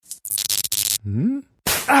I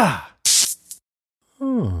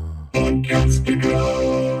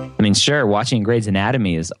mean, sure, watching Grey's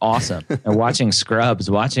Anatomy is awesome. And watching Scrubs,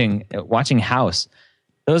 watching House,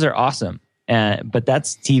 those are awesome. But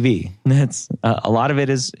that's TV. That's a lot of it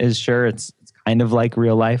is sure it's kind of like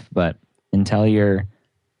real life, but until you're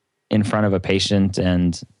in front of a patient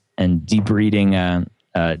and debriding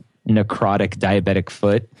a necrotic diabetic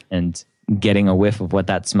foot and getting a whiff of what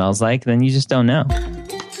that smells like, then you just don't know.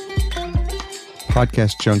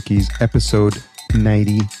 Podcast Junkies, episode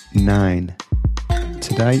 99.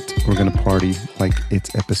 Tonight, we're going to party like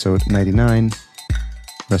it's episode 99.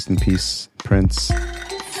 Rest in peace, Prince.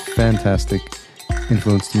 Fantastic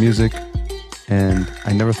influence to music. And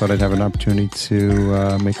I never thought I'd have an opportunity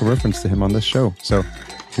to make a reference to him on this show. So,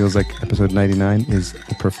 feels like episode 99 is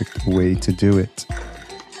the perfect way to do it.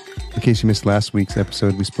 In case you missed last week's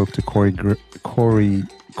episode, we spoke to Corey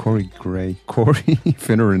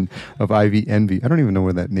Finneran of Ivy Envy. I don't even know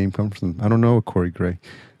where that name comes from. I don't know Corey Gray.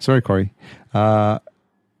 Sorry, Corey. Ivy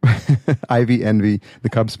Envy, the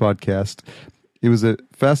Cubs podcast. It was a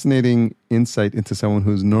fascinating insight into someone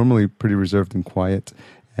who's normally pretty reserved and quiet.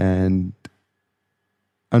 And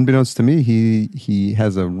unbeknownst to me, he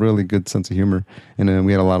has a really good sense of humor, and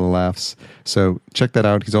we had a lot of laughs. So check that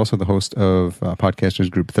out. He's also the host of Podcasters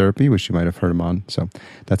Group Therapy, which you might have heard him on. So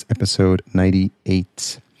that's episode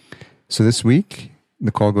 98. So this week,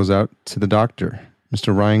 the call goes out to the doctor,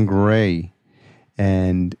 Mr. Ryan Gray,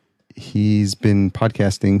 and he's been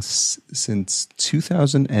podcasting since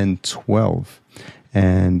 2012.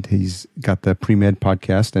 And he's got the Pre-Med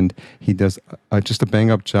podcast, and he does just a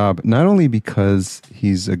bang-up job, not only because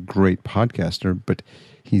he's a great podcaster, but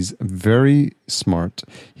he's very smart.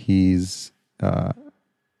 He's, from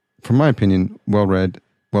my opinion, well-read,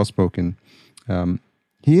 well-spoken.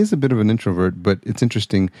 He is a bit of an introvert, but it's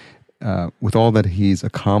interesting with all that he's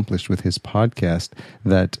accomplished with his podcast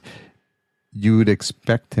that you would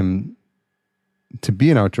expect him to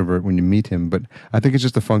be an introvert when you meet him, but I think it's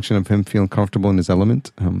just a function of him feeling comfortable in his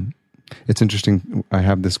element. It's interesting. I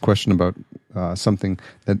have this question about something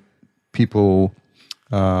that people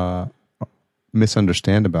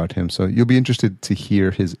misunderstand about him. So you'll be interested to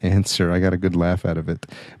hear his answer. I got a good laugh out of it.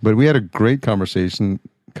 But we had a great conversation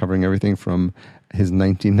covering everything from his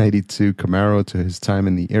 1992 Camaro to his time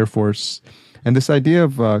in the Air Force, and this idea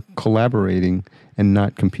of collaborating and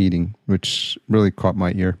not competing, which really caught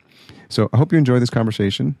my ear. So I hope you enjoy this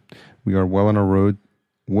conversation. We are well on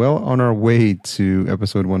our way to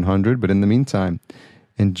episode 100. But in the meantime,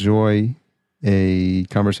 enjoy a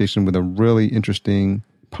conversation with a really interesting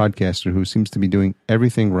podcaster who seems to be doing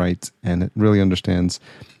everything right and really understands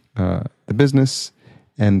the business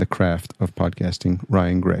and the craft of podcasting,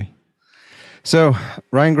 Ryan Gray. So,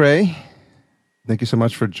 Ryan Gray, thank you so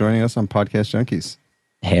much for joining us on Podcast Junkies.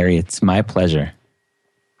 Harry, it's my pleasure.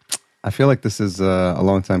 I feel like this is a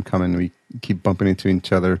long time coming. We keep bumping into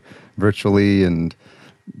each other virtually and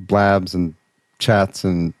blabs and chats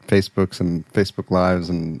and Facebooks and Facebook Lives,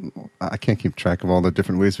 and I can't keep track of all the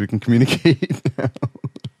different ways we can communicate now.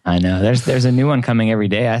 I know. There's a new one coming every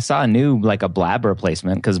day. I saw a Blab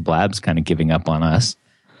replacement because Blab's kind of giving up on us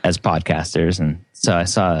as podcasters, and so I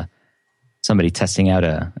saw somebody testing out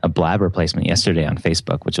a Blab replacement yesterday on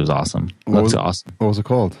Facebook, which was awesome. Looks awesome. What was it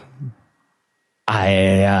called?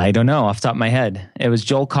 I don't know off the top of my head. It was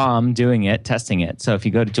Joel Comm doing it, testing it. So if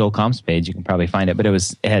you go to Joel Comm's page, you can probably find it. But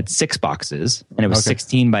it had 6 boxes, and it was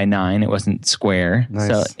 16 by 9. It wasn't square. Nice.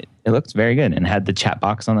 So it looked very good, and had the chat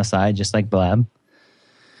box on the side, just like Blab.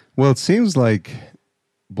 Well, it seems like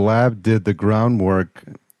Blab did the groundwork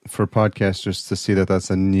for podcasters to see that that's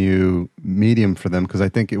a new medium for them, because I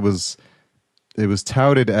think it was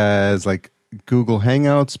touted as like Google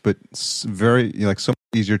Hangouts, but very so much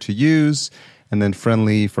easier to use. And then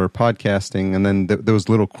friendly for podcasting, and then there was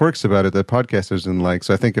little quirks about it that podcasters didn't like.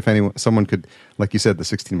 So I think if someone could, like you said, the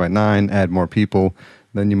 16 by 9, add more people,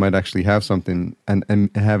 then you might actually have something and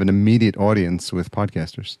have an immediate audience with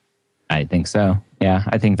podcasters. I think so. Yeah,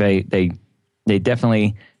 I think they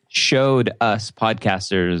definitely showed us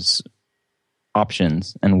podcasters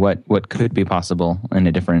options and what could be possible in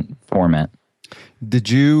a different format. Did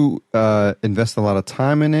you invest a lot of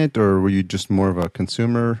time in it, or were you just more of a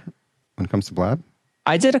consumer when it comes to Blab?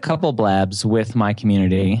 I did a couple Blabs with my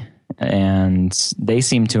community, and they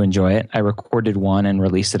seemed to enjoy it. I recorded one and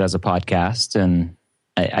released it as a podcast, and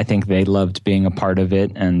I think they loved being a part of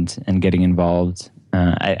it and getting involved.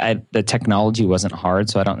 The technology wasn't hard,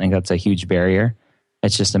 so I don't think that's a huge barrier.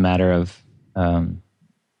 It's just a matter of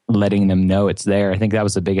letting them know it's there. I think that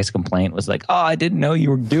was the biggest complaint, was like, oh, I didn't know you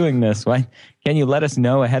were doing this. Why can't you let us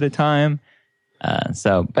know ahead of time?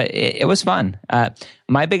 But it was fun.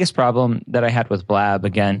 My biggest problem that I had with Blab,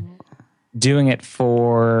 again, doing it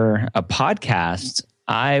for a podcast,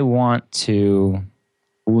 I want to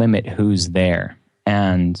limit who's there.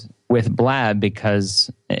 And with Blab, because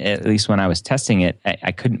at least when I was testing it,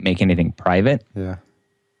 I couldn't make anything private. Yeah.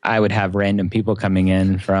 I would have random people coming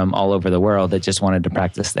in from all over the world that just wanted to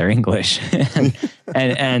practice their English.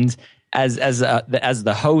 and as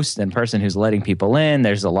the host and person who's letting people in,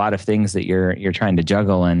 there's a lot of things that you're trying to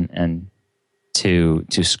juggle, and to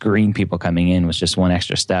screen people coming in was just one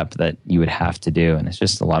extra step that you would have to do, and it's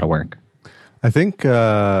just a lot of work. I think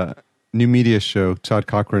New Media Show, Todd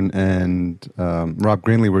Cochran and Rob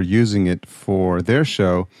Greenlee were using it for their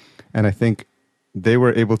show, and I think they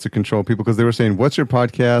were able to control people because they were saying, "What's your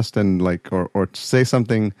podcast?" and or say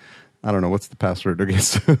something. I don't know what's the password, I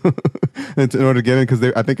guess, in order to get in. Because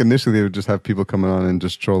I think initially they would just have people coming on and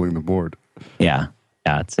just trolling the board. Yeah,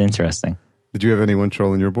 it's interesting. Did you have anyone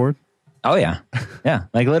trolling your board? Oh yeah.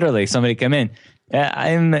 Like literally, somebody come in. Yeah, I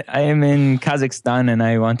am in Kazakhstan and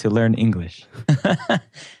I want to learn English. And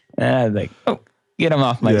I was like, oh, get them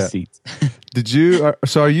off my seat. Did you?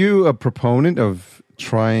 So, are you a proponent of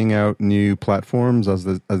trying out new platforms are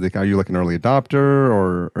you like an early adopter,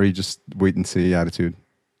 or are you just wait and see attitude?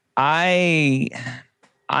 I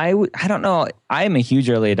don't know. I am a huge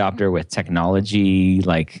early adopter with technology,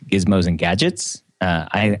 like gizmos and gadgets.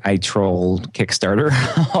 I troll Kickstarter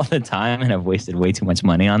all the time and have wasted way too much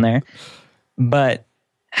money on there. But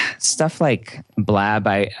stuff like Blab,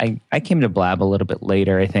 I came to Blab a little bit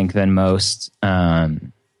later, I think, than most.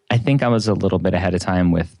 I think I was a little bit ahead of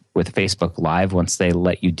time with Facebook Live once they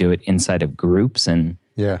let you do it inside of groups and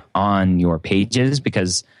on your pages,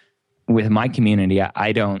 because with my community,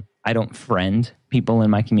 I don't friend people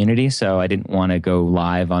in my community, so I didn't want to go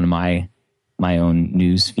live on my own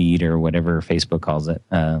news feed or whatever Facebook calls it,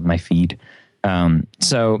 my feed.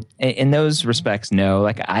 So in those respects, no.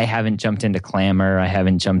 Like I haven't jumped into Clamor, I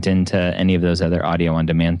haven't jumped into any of those other audio on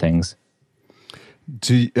demand things.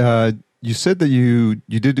 You said that you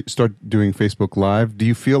did start doing Facebook Live. Do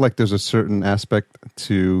you feel like there's a certain aspect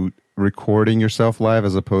to recording yourself live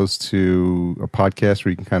as opposed to a podcast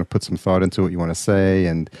where you can kind of put some thought into what you want to say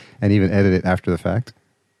and even edit it after the fact?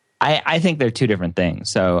 I think they're two different things.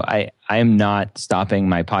 So I am not stopping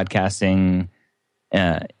my podcasting.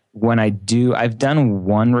 When I've done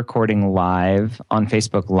one recording live on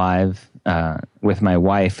Facebook Live with my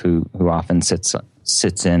wife, who often sits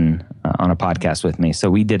in on a podcast with me. So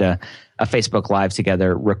we did a Facebook Live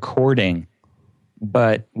together recording,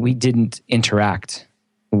 but we didn't interact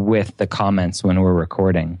with the comments when we're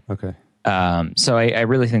recording. Okay. So I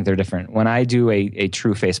really think they're different. When I do a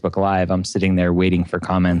true Facebook Live, I'm sitting there waiting for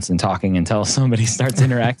comments and talking until somebody starts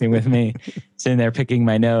interacting with me, sitting there picking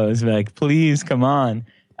my nose, like, please come on.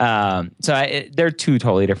 They're two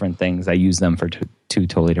totally different things. I use them for two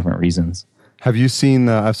totally different reasons. Have you seen,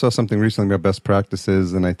 I saw something recently about best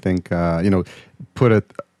practices, and I think, put a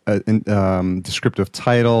descriptive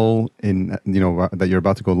title in, that you're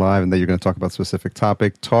about to go live and that you're going to talk about a specific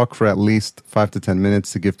topic. Talk for at least 5 to 10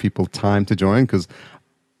 minutes to give people time to join, because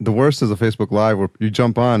the worst is a Facebook Live where you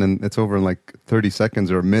jump on and it's over in like 30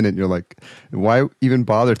 seconds or a minute. You're like, why even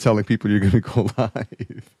bother telling people you're going to go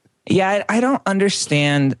live? Yeah, I don't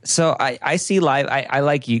understand. So I see live. I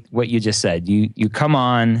like what you just said. You come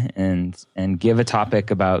on and give a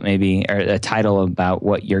topic about maybe, or a title about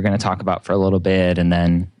what you're going to talk about for a little bit, and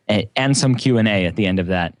then and some Q&A at the end of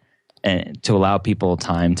that, to allow people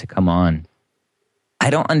time to come on. I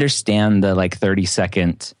don't understand the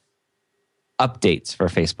 30-second updates for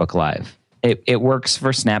Facebook Live. It works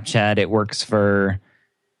for Snapchat. It works for,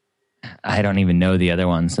 I don't even know the other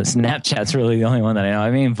ones. So Snapchat's really the only one that I know.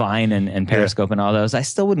 I mean, Vine and Periscope and all those. I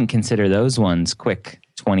still wouldn't consider those ones quick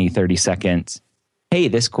 20, 30 seconds. Hey,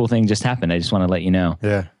 this cool thing just happened. I just want to let you know.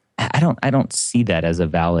 Yeah. I don't see that as a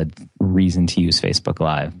valid reason to use Facebook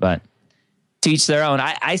Live, but to each their own.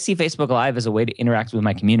 I see Facebook Live as a way to interact with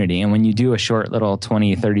my community. And when you do a short little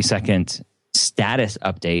 20, 30 second status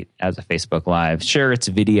update as a Facebook Live, sure, it's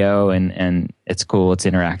video and it's cool, it's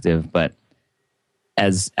interactive, but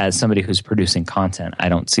as somebody who's producing content, I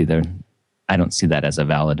don't see that as a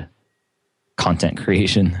valid content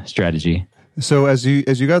creation strategy. So as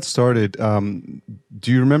you got started,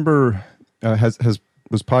 do you remember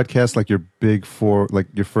was podcast like your big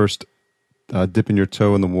your first dipping your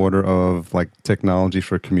toe in the water of like technology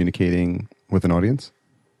for communicating with an audience?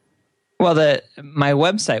 Well, my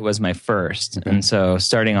website was my first, and so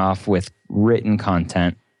starting off with written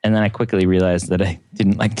content, and then I quickly realized that I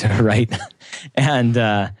didn't like to write, and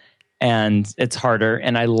it's harder,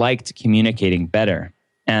 and I liked communicating better.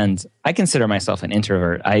 And I consider myself an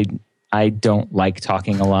introvert. I I don't like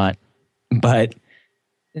talking a lot, but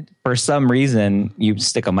for some reason, you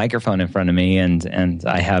stick a microphone in front of me and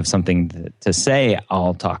I have something to say,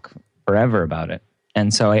 I'll talk forever about it.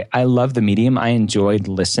 And so I love the medium. I enjoyed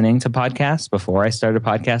listening to podcasts before I started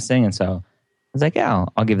podcasting. And so I was like, yeah,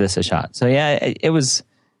 I'll give this a shot. So yeah, it was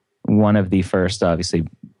one of the first, obviously,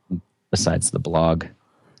 besides the blog.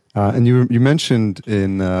 And you mentioned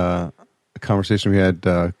in a conversation we had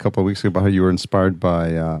a couple of weeks ago about how you were inspired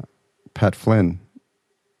by Pat Flynn.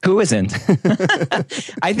 Who isn't?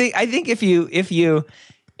 I think if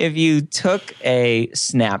you took a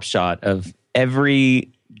snapshot of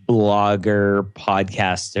every blogger,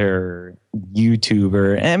 podcaster,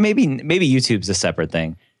 YouTuber, and maybe YouTube's a separate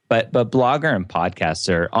thing, but blogger and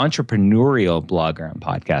podcaster, entrepreneurial blogger and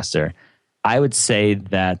podcaster, I would say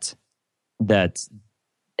that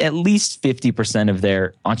at least 50% of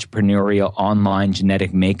their entrepreneurial online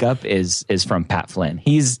genetic makeup is from Pat Flynn.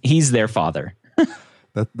 He's their father.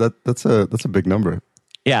 That's a big number.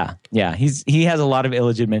 Yeah. He has a lot of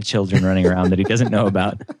illegitimate children running around that he doesn't know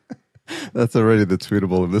about. That's already the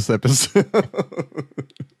tweetable of this episode.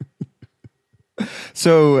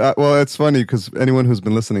 So, well, it's funny because anyone who's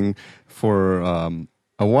been listening for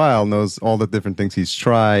a while knows all the different things he's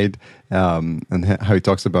tried, and how he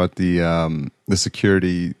talks about the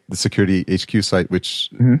security HQ site, which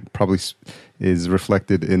probably is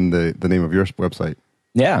reflected in the name of your website.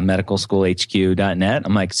 Yeah, medicalschoolhq.net.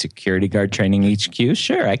 I'm like, security guard training HQ?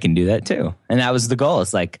 Sure, I can do that too. And that was the goal.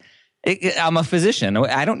 It's like, I'm a physician.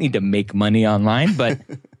 I don't need to make money online, but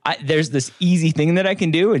there's this easy thing that I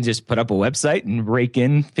can do and just put up a website and rake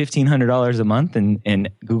in $1,500 a month in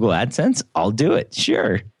Google AdSense. I'll do it.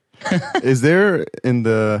 Sure. Is there in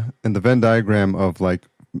the Venn diagram of like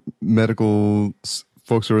medical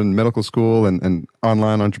folks who are in medical school and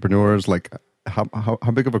online entrepreneurs, like how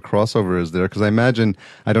big of a crossover is there? Because I imagine,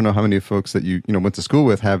 I don't know how many folks that you went to school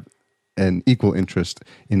with have an equal interest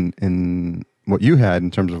in what you had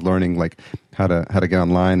in terms of learning, like how to get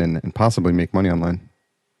online and possibly make money online.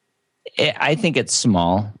 I think it's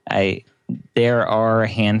small. There are a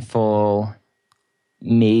handful,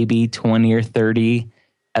 maybe 20 or 30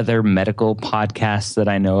 other medical podcasts that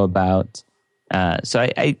I know about. So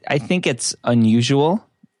I think it's unusual,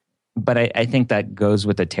 but I think that goes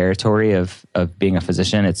with the territory of being a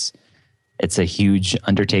physician. It's a huge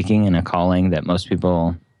undertaking and a calling that most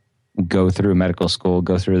people go through medical school,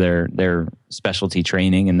 go through their specialty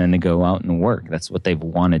training, and then they go out and work. That's what they've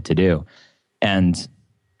wanted to do. And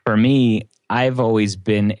for me, I've always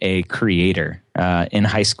been a creator. In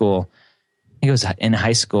high school,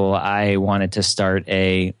 I wanted to start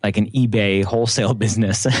an eBay wholesale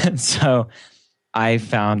business. So I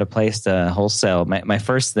found a place to wholesale. My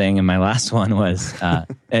first thing and my last one was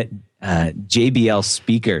JBL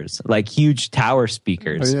speakers, like huge tower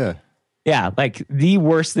speakers. Oh, yeah. Yeah, like the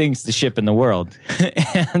worst things to ship in the world.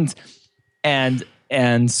 and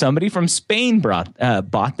somebody from Spain bought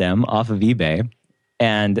them off of eBay.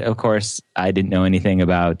 And of course, I didn't know anything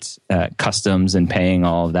about customs and paying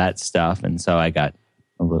all of that stuff. And so I got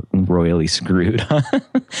royally screwed.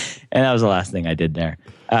 And that was the last thing I did there.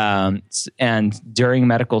 And during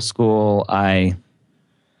medical school, I'm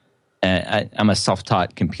a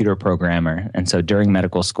self-taught computer programmer. And so during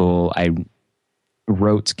medical school, I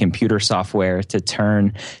wrote computer software to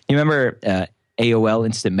turn, you remember AOL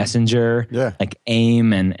Instant Messenger, like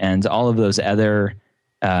AIM and all of those other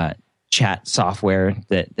chat software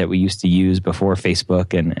that we used to use before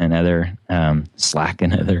Facebook and other Slack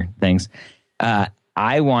and other things.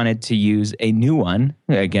 I wanted to use a new one,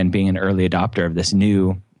 again, being an early adopter of this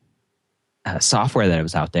new software that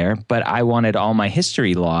was out there, but I wanted all my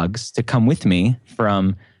history logs to come with me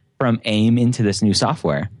from AIM into this new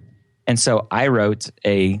software. And so I wrote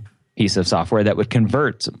a piece of software that would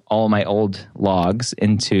convert all my old logs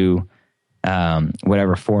into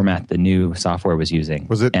whatever format the new software was using.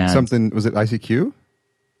 Was it ICQ?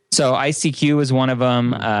 So ICQ was one of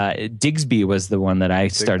them. Digsby was the one that I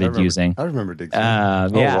started using. I remember Digsby.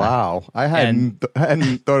 Yeah. Wow. I hadn't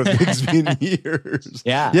thought of Digsby in years.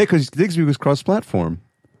 Yeah. Yeah, because Digsby was cross-platform.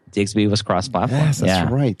 Digsby was cross-platform. Yes,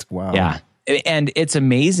 that's right. Wow. Yeah. And it's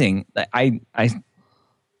amazing.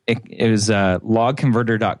 It was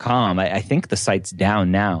logconverter.com. I think the site's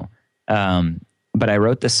down now. But I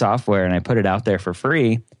wrote this software and I put it out there for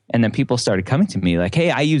free. And then people started coming to me like,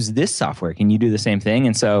 hey, I use this software. Can you do the same thing?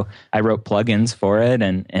 And so I wrote plugins for it.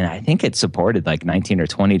 And I think it supported like 19 or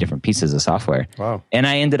 20 different pieces of software. Wow. And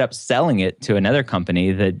I ended up selling it to another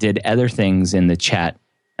company that did other things in the chat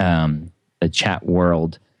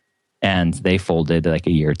world. And they folded like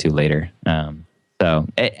a year or two later. So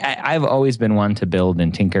I've always been one to build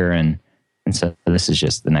and tinker and And so this is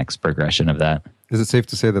just the next progression of that. Is it safe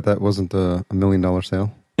to say that wasn't a $1 million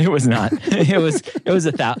sale? It was not. It was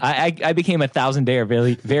I became $1,000-aire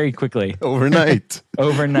very, very quickly. Overnight.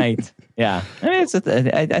 Overnight. Yeah. I mean,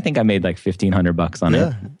 I think I made like $1,500 on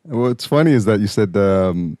it. What's funny is that you said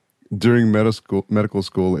during medical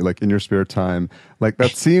school, like in your spare time, like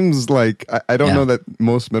that seems like, I don't know that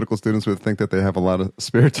most medical students would think that they have a lot of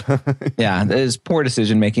spare time. Yeah. It's poor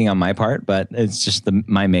decision making on my part, but it's just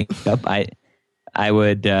my makeup. I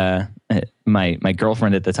would, my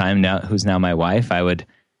girlfriend at the time, who's now my wife, I would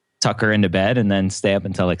tuck her into bed and then stay up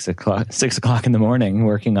until like 6 o'clock in the morning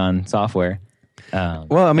working on software.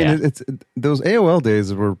 Well, I mean, it's those AOL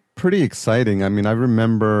days were pretty exciting. I mean, I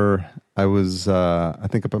remember I was, I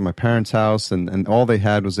think, up at my parents' house, and all they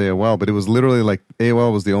had was AOL, but it was literally like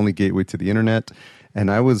AOL was the only gateway to the internet, and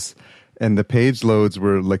the page loads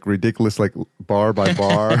were like ridiculous, like bar by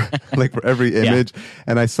bar, like for every image.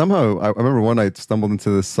 And I remember one night stumbled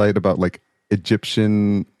into this site about like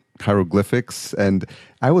Egyptian hieroglyphics, and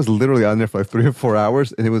I was literally on there for like 3 or 4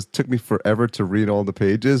 hours, and took me forever to read all the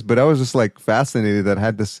pages, but I was just like fascinated that I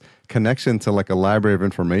had this connection to like a library of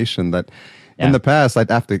information that in the past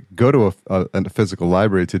I'd have to go to a physical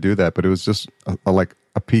library to do that, but it was just like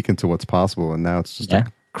a peek into what's possible, and now it's just a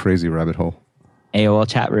crazy rabbit hole. AOL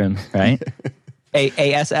chat room, right?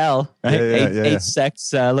 ASL, right? Eight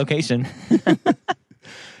sex location.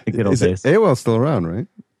 Good old days. AOL still around, right?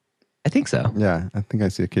 I think so. Yeah, I think I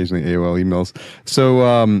see occasionally AOL emails. So,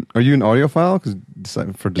 are you an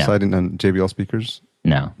audiophile? For deciding on JBL speakers?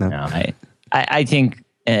 No. I think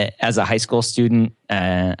as a high school student,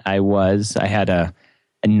 I had a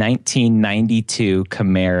 1992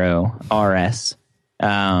 Camaro RS.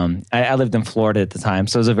 I lived in Florida at the time,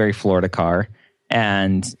 so it was a very Florida car,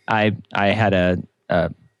 and I had a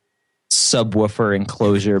subwoofer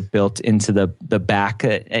enclosure built into the back.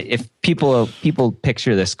 If people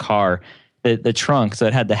picture this car, the trunk, so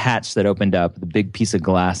it had the hatch that opened up, the big piece of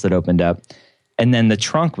glass that opened up, and then the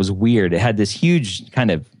trunk was weird. It had this huge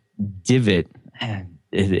kind of divot. I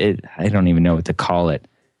don't even know what to call it,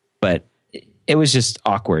 but it was just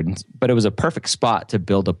awkward. But it was a perfect spot to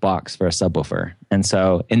build a box for a subwoofer. And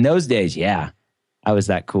so in those days, I was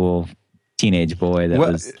that cool teenage boy that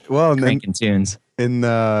was cranking tunes.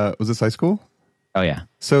 Was this high school? Oh yeah.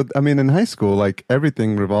 So I mean, in high school, like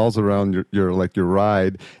everything revolves around your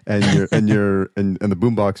ride and and the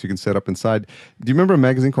boombox you can set up inside. Do you remember a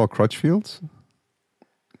magazine called Crutchfields?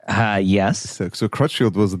 Yes. So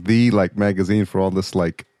Crutchfield was the like magazine for all this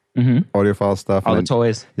like audiophile stuff. All the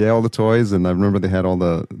toys. Yeah, all the toys, and I remember they had all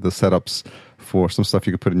the setups for some stuff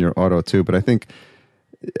you could put in your auto too. But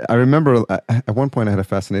I remember at one point I had a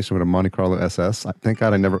fascination with a Monte Carlo SS. Thank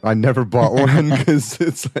God I never bought one, because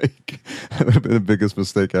it's like it would have been the biggest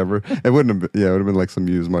mistake ever. It wouldn't have been, it would have been like some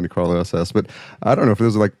used Monte Carlo SS. But I don't know if there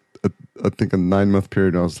was like I think a 9-month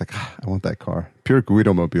period, and I was like, I want that car. Pure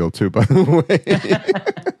Guido mobile too, by the way.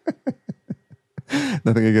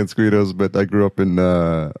 Nothing against Guidos, but I grew up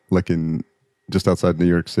in just outside New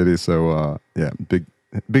York City, so big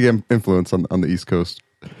influence on the East Coast.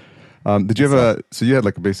 Did you have so you had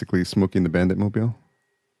like basically Smokey and the Bandit mobile?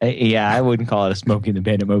 Yeah, I wouldn't call it a Smokey and the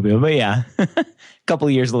Bandit mobile, but yeah, a couple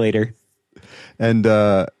of years later. And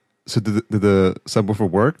so did the subwoofer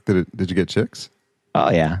work? Did you get chicks? Oh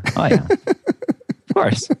yeah. Of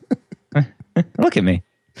course. Look at me.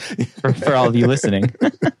 For all of you listening,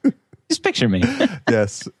 just picture me.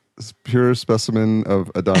 Yes, pure specimen of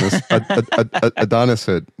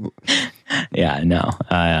Adonishood. Yeah, no,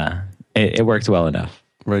 it worked well enough.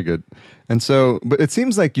 Very good. And so, but it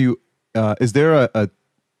seems like you, is there a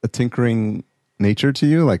tinkering nature to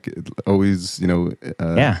you? Like always,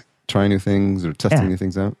 trying new things or testing new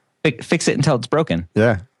things out? Fix it until it's broken.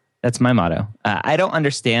 Yeah. That's my motto. I don't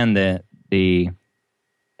understand the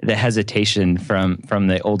hesitation from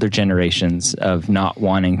the older generations of not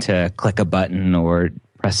wanting to click a button or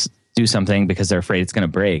do something because they're afraid it's going to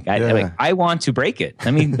break. I want to break it.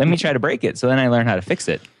 Let me try to break it. So then I learn how to fix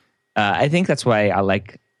it. I think that's why I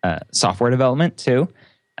like software development too.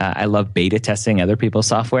 I love beta testing other people's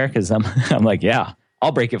software because I'm like,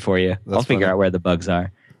 I'll break it for you. I'll figure out where the bugs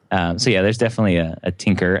are. So there's definitely a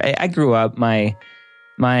tinker. I grew up. My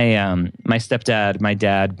stepdad, my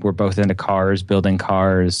dad were both into cars, building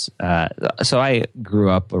cars. So I grew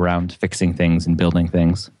up around fixing things and building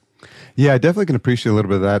things. Yeah, I definitely can appreciate a little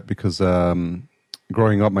bit of that because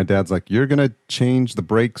growing up, my dad's like, you're going to change the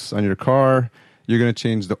brakes on your car. You're going to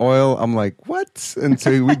change the oil. I'm like, what? And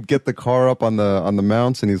so we'd get the car up on the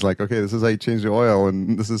mounts, and he's like, okay, this is how you change the oil,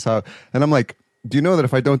 and this is how. And I'm like, do you know that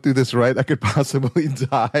if I don't do this right, I could possibly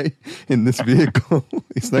die in this vehicle?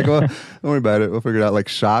 He's like, well, don't worry about it. We'll figure it out. Like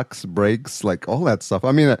shocks, brakes, like all that stuff.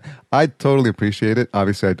 I mean, I totally appreciate it.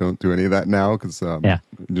 Obviously, I don't do any of that now because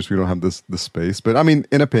just we don't have the space. But I mean,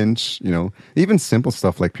 in a pinch, even simple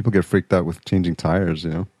stuff like people get freaked out with changing tires,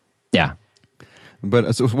 Yeah.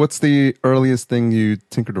 But so what's the earliest thing you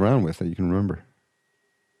tinkered around with that you can remember?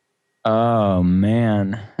 Oh,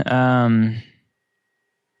 man.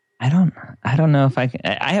 I don't know if I can.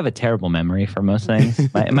 I have a terrible memory for most things.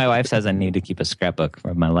 My wife says I need to keep a scrapbook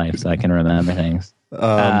of my life so I can remember things.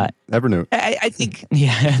 Evernote. I think,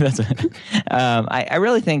 yeah, that's it. I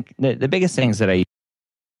really think the biggest things that I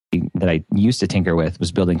used to tinker with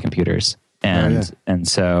was building computers. And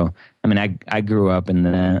so, I mean, I grew up in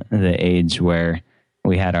the age where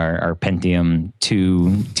we had our Pentium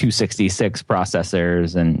 266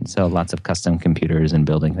 processors, and so lots of custom computers and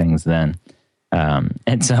building things then.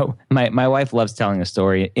 And so my wife loves telling a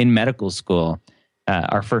story. In medical school,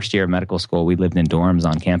 our first year of medical school, we lived in dorms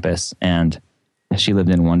on campus, and she lived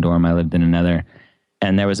in one dorm, I lived in another.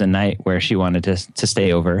 And there was a night where she wanted to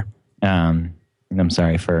stay over. And I'm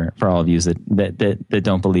sorry for all of you that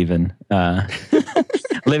don't believe in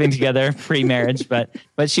living together pre-marriage, but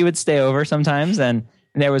she would stay over sometimes. And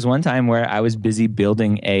there was one time where I was busy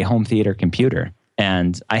building a home theater computer.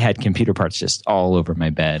 And I had computer parts just all over my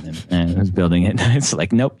bed, and I was building it. And it's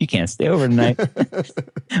like, nope, you can't stay over tonight.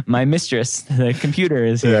 My mistress, the computer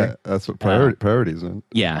is here. Yeah, that's what priorities. Man.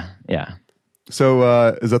 Yeah.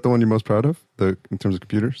 So is that the one you're most proud of, in terms of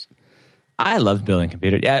computers? I love building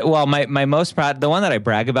computers. Yeah, well, my most proud, the one that I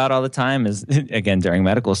brag about all the time is, again, during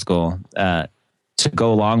medical school, to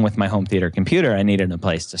go along with my home theater computer, I needed a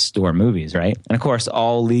place to store movies, right? And of course,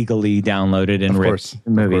 all legally downloaded and ripped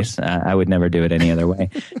movies. I would never do it any other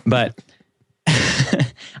way. But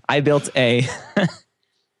I built I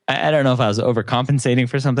don't know if I was overcompensating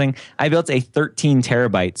for something. I built a 13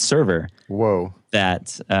 terabyte server. Whoa.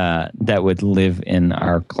 That would live in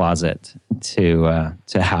our closet to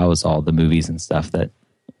house all the movies and stuff that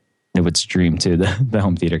it would stream to the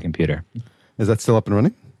home theater computer. Is that still up and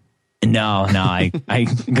running? No, I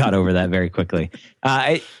got over that very quickly.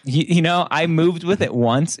 I moved with it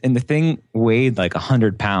once, and the thing weighed like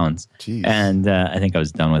 100 pounds. Jeez. And I think I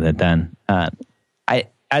was done with it then.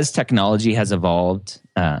 As technology has evolved,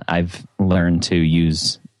 I've learned to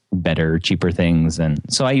use better, cheaper things, and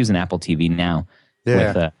so I use an Apple TV now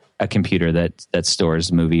with a computer that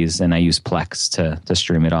stores movies, and I use Plex to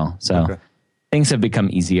stream it all. So things have become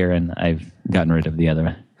easier, and I've gotten rid of the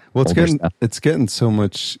other. Well, it's getting so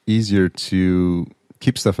much easier to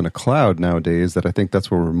keep stuff in a cloud nowadays that I think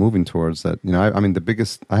that's where we're moving towards. That I mean,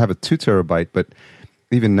 I have a 2 terabyte, but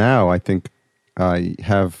even now I think I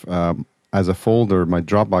have as a folder my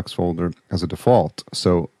Dropbox folder as a default.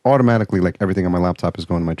 So automatically, like everything on my laptop is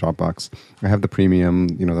going to my Dropbox. I have the premium,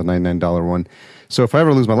 the $99 one. So if I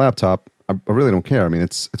ever lose my laptop, I really don't care. I mean,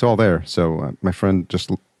 it's all there. So my friend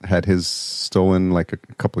just had his stolen like a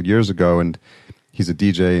couple of years ago, and he's a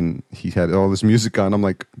DJ and he had all this music on. I'm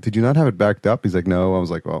like, did you not have it backed up? He's like, no. I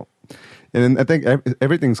was like, well, and I think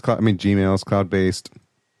everything's cloud. I mean, Gmail's cloud based.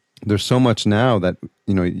 There's so much now that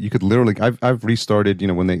you could literally. I've restarted.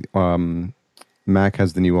 When they Mac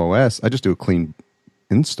has the new OS, I just do a clean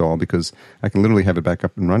install because I can literally have it back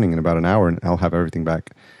up and running in about an hour, and I'll have everything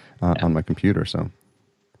back on my computer. So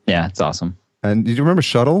yeah, it's awesome. And did you remember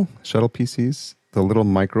Shuttle PCs, the little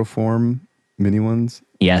microform mini ones?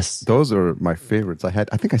 Yes. Those are my favorites. I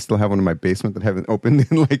think I still have one in my basement that I haven't opened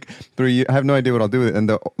in like 3 years. I have no idea what I'll do with it. And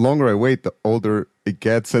the longer I wait, the older it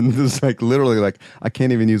gets. And it's like literally like I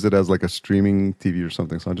can't even use it as like a streaming TV or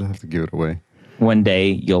something. So I'll just have to give it away. One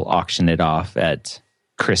day you'll auction it off at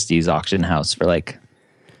Christie's auction house for like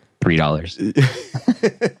 $3.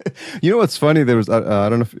 You know what's funny? There was I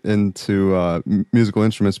don't know if into musical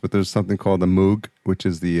instruments, but there's something called a Moog, which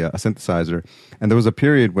is a synthesizer. And there was a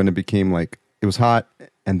period when it became like it was hot,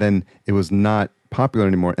 and then it was not popular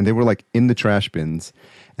anymore, and they were like in the trash bins,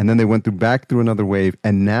 and then they went back through another wave,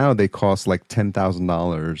 and now they cost like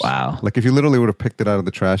 $10,000. Wow! Like if you literally would have picked it out of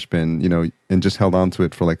the trash bin, and just held on to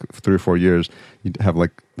it for like 3 or 4 years, you'd have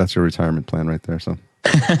like that's your retirement plan right there. So.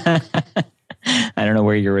 I don't know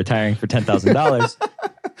where you're retiring for $10,000.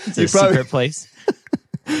 It's a secret place.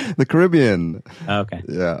 The Caribbean. Oh, okay.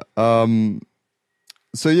 Yeah.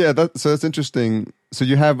 So that's interesting. So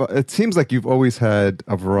you have. It seems like you've always had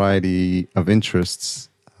a variety of interests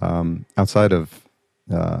outside of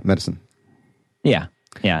medicine. Yeah,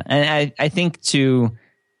 and I think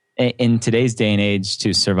in today's day and age,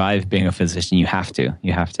 to survive being a physician, you have to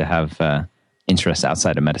have interests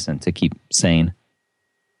outside of medicine to keep sane.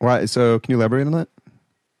 Right. So can you elaborate on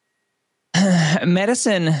that?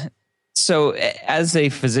 medicine. So as a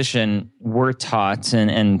physician, we're taught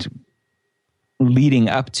and leading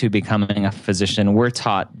up to becoming a physician, we're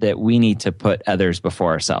taught that we need to put others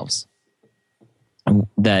before ourselves.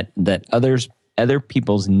 That other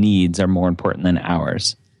people's needs are more important than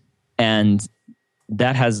ours. And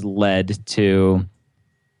that has led to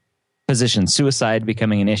physician suicide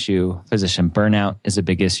becoming an issue. Physician burnout is a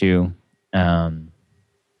big issue. And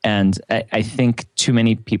I think too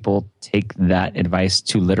many people take that advice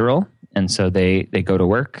too literal. And so they go to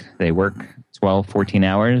work, they work 12, 14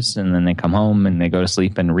 hours, and then they come home and they go to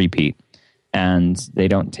sleep and repeat. And they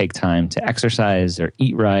don't take time to exercise or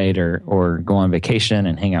eat right or go on vacation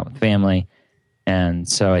and hang out with family. And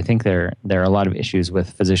so I think there are a lot of issues with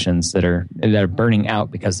physicians that are burning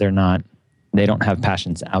out because they don't have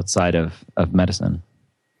passions outside of medicine.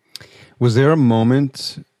 Was there a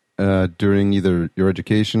moment during either your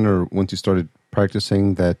education or once you started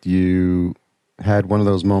practicing that you had one of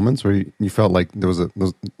those moments where you felt like there was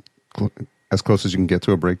as close as you can get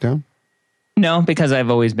to a breakdown? No, because I've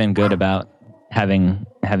always been good about having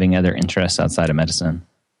other interests outside of medicine.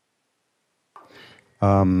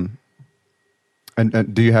 And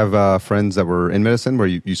do you have friends that were in medicine where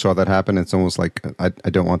you saw that happen? It's almost like, I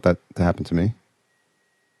don't want that to happen to me.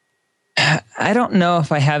 I don't know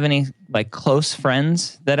if I have any like close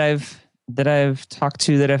friends that I've talked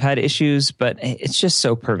to that have had issues, but it's just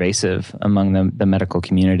so pervasive among the medical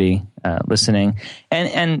community listening.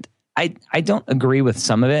 And I don't agree with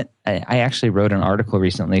some of it. I actually wrote an article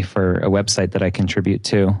recently for a website that I contribute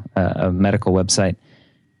to, a medical website,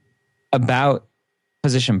 about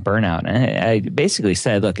physician burnout. And I basically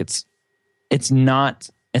said, look, it's not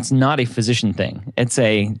a physician thing. It's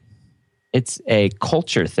a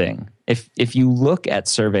culture thing. If you look at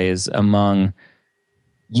surveys among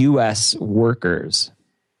U.S. workers,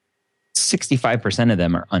 65% of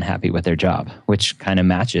them are unhappy with their job, which kind of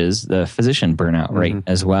matches the physician burnout rate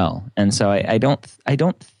as well. And so I don't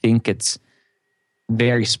think it's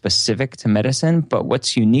very specific to medicine, but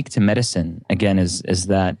what's unique to medicine, again, is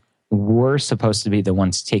that we're supposed to be the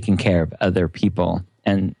ones taking care of other people.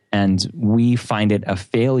 And we find it a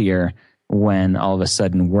failure when all of a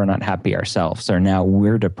sudden we're not happy ourselves, or now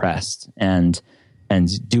we're depressed. And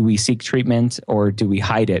do we seek treatment or do we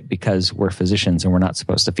hide it because we're physicians and we're not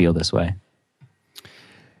supposed to feel this way?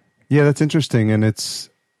 Yeah, that's interesting. And it's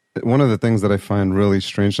one of the things that I find really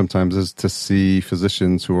strange sometimes is to see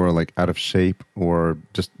physicians who are like out of shape, or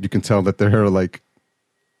just, you can tell that they're like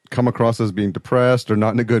come across as being depressed or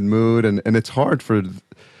not in a good mood. And it's hard for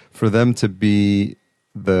them to be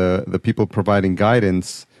the people providing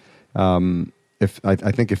guidance. If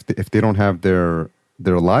they don't have their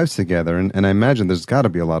lives together, and I imagine there's got to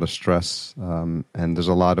be a lot of stress, and there's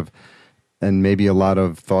maybe a lot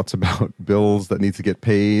of thoughts about bills that need to get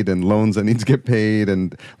paid and loans that need to get paid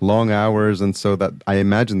and long hours, and so that I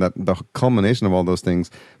imagine that the culmination of all those things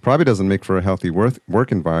probably doesn't make for a healthy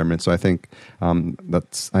work environment. So I think I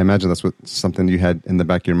imagine that's something you had in the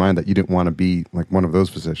back of your mind, that you didn't want to be like one of those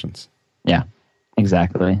physicians. Yeah,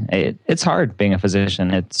 exactly. It's hard being a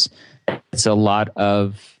physician. It's a lot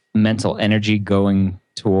of mental energy going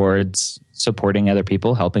towards supporting other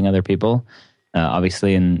people, helping other people,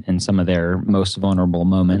 obviously in some of their most vulnerable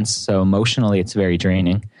moments. So emotionally, it's very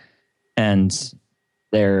draining. And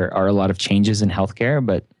there are a lot of changes in healthcare,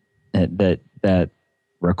 but that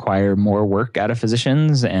require more work out of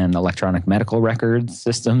physicians, and electronic medical record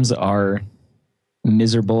systems are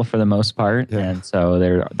miserable for the most part. Yeah. And so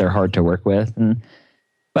they're hard to work with.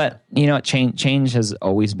 But change has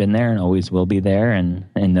always been there and always will be there, and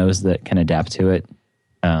those that can adapt to it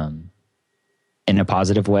in a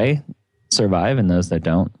positive way survive, and those that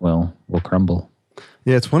don't will crumble.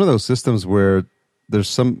 Yeah, it's one of those systems where there's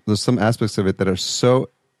some aspects of it that are so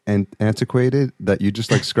antiquated that you just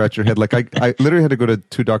like scratch your head. Like I literally had to go to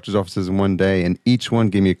 2 doctors' offices in one day, and each one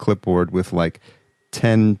gave me a clipboard with like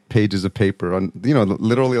 10 pages of paper on,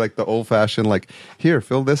 literally like the old fashioned, like, here,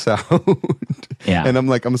 fill this out. Yeah. And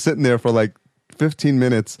I'm sitting there for like 15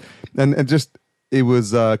 minutes and just, it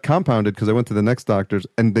was compounded because I went to the next doctor's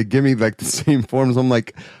and they give me like the same forms. I'm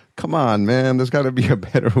like, come on, man, there's got to be a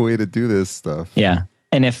better way to do this stuff. Yeah.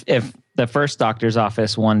 And if the first doctor's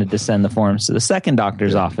office wanted to send the forms to the second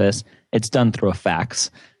doctor's office, it's done through a fax.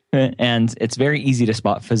 And it's very easy to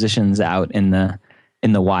spot physicians out in the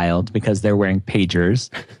wild because they're wearing pagers.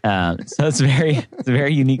 So it's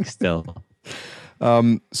very unique still.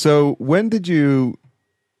 So when was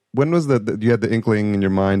you had the inkling in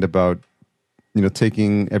your mind about,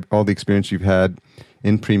 taking all the experience you've had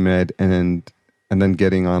in pre-med and then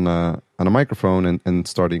getting on a microphone and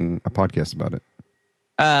starting a podcast about it?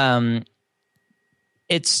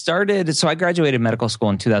 It started, so I graduated medical school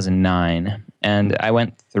in 2009, and I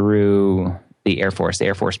went through the Air Force. The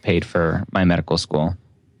Air Force paid for my medical school.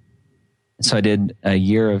 So I did a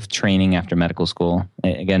year of training after medical school.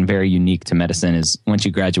 Again, very unique to medicine is once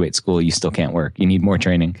you graduate school, you still can't work. You need more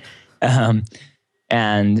training. And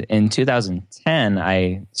in 2010,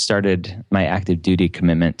 I started my active duty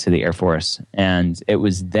commitment to the Air Force. And it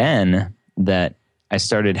was then that I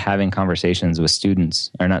started having conversations with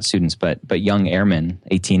students, or not students, but young airmen,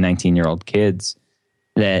 18, 19-year-old kids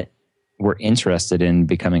that were interested in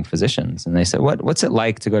becoming physicians. And they said, what's it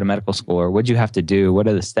like to go to medical school? Or what'd you have to do? What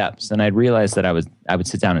are the steps? And I realized that I would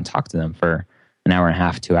sit down and talk to them for an hour and a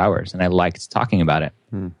half, 2 hours. And I liked talking about it.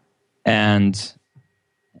 And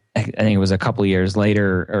I think it was a couple of years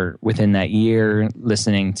later or within that year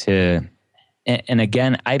listening to, and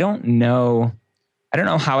again, I don't know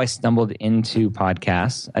how I stumbled into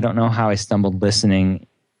podcasts. I don't know how I stumbled listening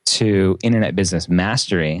to Internet Business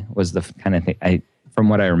Mastery was the kind of thing from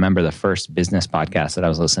what I remember, the first business podcast that I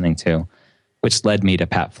was listening to, which led me to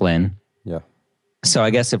Pat Flynn. Yeah. So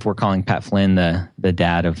I guess if we're calling Pat Flynn the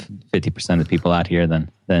dad of 50% of the people out here, then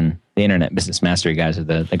the Internet Business Mastery guys are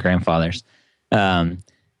the grandfathers.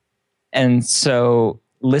 And so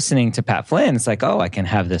listening to Pat Flynn, it's like, oh, I can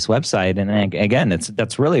have this website. And again,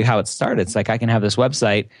 that's really how it started. It's like, I can have this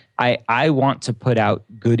website. I want to put out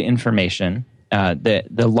good information.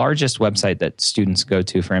 The largest website that students go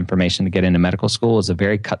to for information to get into medical school is a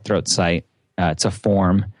very cutthroat site. It's a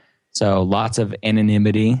form. So lots of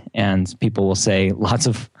anonymity, and people will say lots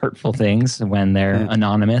of hurtful things when they're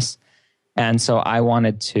anonymous. And so I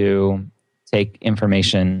wanted to take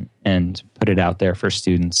information and put it out there for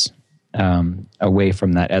students away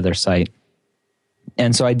from that other site.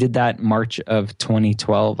 And so I did that March of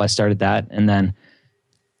 2012. I started that, and then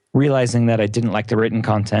realizing that I didn't like the written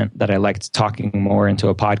content, that I liked talking more into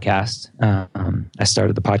a podcast. I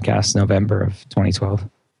started the podcast November of 2012.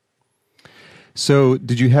 So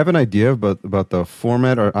did you have an idea about the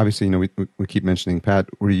format? Or obviously, we keep mentioning Pat.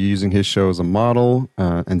 Were you using his show as a model?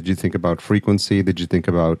 And did you think about frequency? Did you think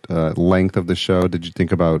about length of the show? Did you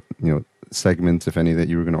think about, segments, if any, that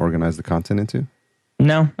you were going to organize the content into?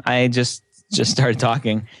 No, I just started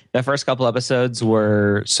talking. The first couple episodes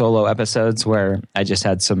were solo episodes where I just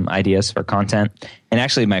had some ideas for content. And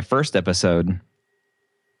actually, my first episode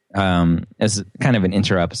is kind of an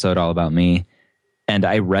intro episode all about me. And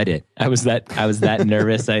I read it. I was that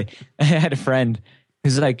nervous. I had a friend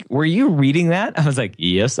who's like, "Were you reading that?" I was like,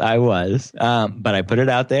 "Yes, I was." But I put it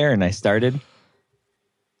out there and I started.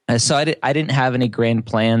 So I didn't have any grand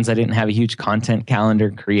plans. I didn't have a huge content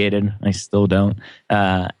calendar created. I still don't.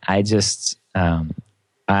 I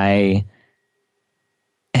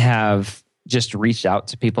have just reached out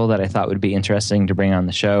to people that I thought would be interesting to bring on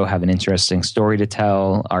the show, have an interesting story to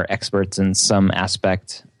tell, are experts in some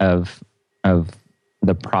aspect of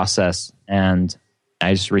the process, and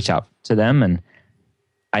I just reach out to them. And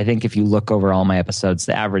I think if you look over all my episodes,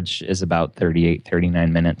 the average is about 38,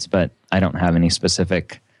 39 minutes, but I don't have any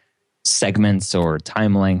specific segments or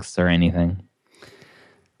time lengths or anything.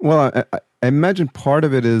 Well, I imagine part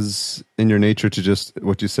of it is in your nature to just,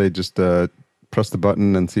 what you say, just press the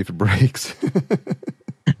button and see if it breaks.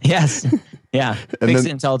 Yes. Yeah. Fix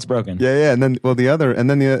it until it's broken. Yeah. And then, the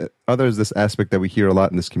other is this aspect that we hear a lot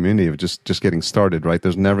in this community of just getting started, right?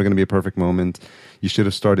 There's never going to be a perfect moment. You should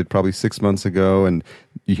have started probably 6 months ago, and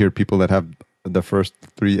you hear people that have the first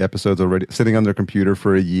 3 episodes already sitting on their computer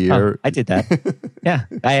for a year. Oh, I did that. Yeah.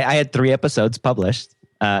 I had 3 episodes published,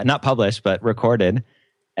 not published, but recorded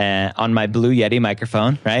on my Blue Yeti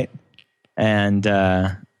microphone, right? And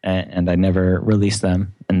I never released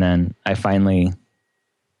them. And then I finally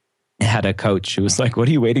had a coach who was like, "What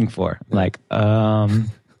are you waiting for?" I'm like,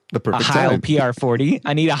 the perfect a Heil time. PR40.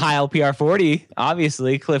 I need a Heil PR40.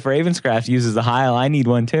 Obviously, Cliff Ravenscraft uses a Heil. I need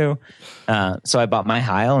one too. So I bought my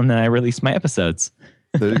Heil, and then I released my episodes.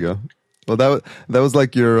 There you go. Well, that was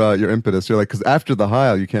like your impetus. You're like, because after the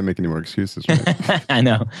Heil, you can't make any more excuses, right? I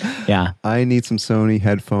know. Yeah. I need some Sony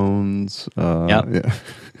headphones. Yep. Yeah.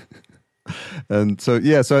 And so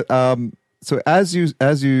as you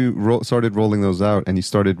started rolling those out and you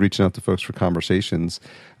started reaching out to folks for conversations,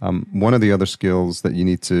 one of the other skills that you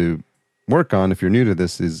need to work on if you're new to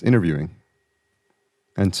this is interviewing.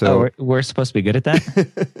 And so we're supposed to be good at that.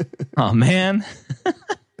 Oh man.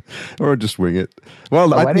 Or just wing it. Well,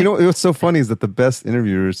 what's so funny is that the best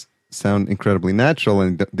interviewers sound incredibly natural,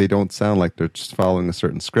 and they don't sound like they're just following a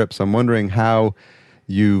certain script. So I'm wondering how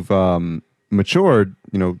you've matured,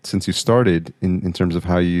 since you started in terms of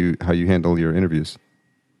how you handle your interviews.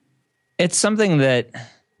 It's something that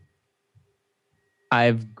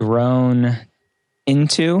I've grown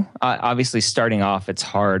into. Obviously, starting off, it's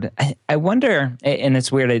hard. I wonder, and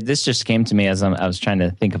it's weird. This just came to me as I was trying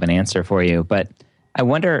to think of an answer for you, but I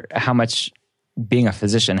wonder how much being a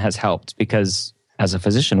physician has helped, because as a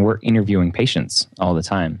physician, we're interviewing patients all the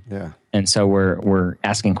time. Yeah. And so we're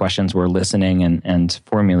asking questions, we're listening and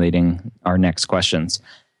formulating our next questions.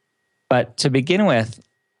 But to begin with,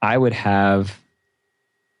 I would have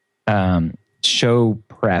show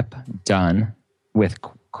prep done with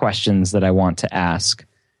questions that I want to ask.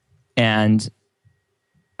 And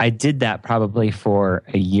I did that probably for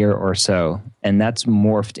a year or so. And that's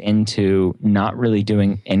morphed into not really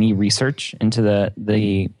doing any research into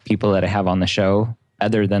the people that I have on the show,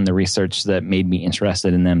 other than the research that made me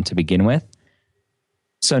interested in them to begin with.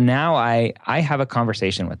 So now I have a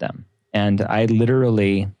conversation with them, and I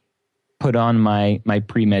literally put on my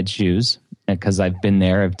pre-med shoes, because I've been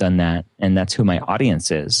there, I've done that, and that's who my audience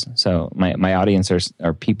is. So my audience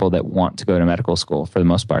are people that want to go to medical school for the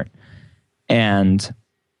most part. And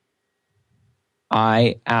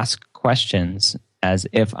I ask questions as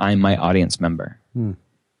if I'm my audience member.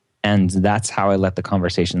 And that's how I let the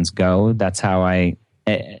conversations go. That's how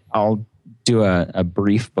I'll do a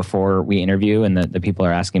brief before we interview, and the people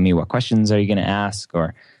are asking me, what questions are you going to ask?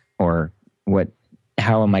 Or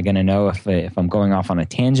how am I going to know if I'm going off on a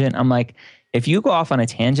tangent? I'm like, if you go off on a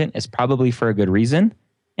tangent, it's probably for a good reason,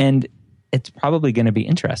 and it's probably going to be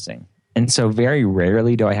interesting. And so very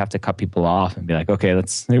rarely do I have to cut people off and be like, okay,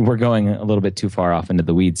 we're going a little bit too far off into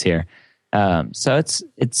the weeds here. So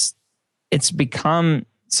it's become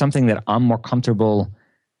something that I'm more comfortable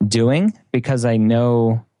doing, because I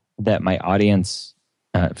know that my audience,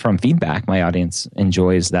 from feedback, my audience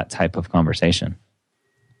enjoys that type of conversation.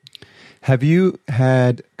 Have you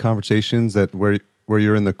had conversations where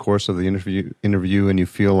you're in the course of the interview and you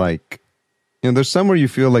feel like, there's some where you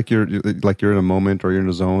feel like you're in a moment, or you're in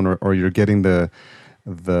a zone, or you're getting the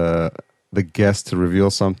guest to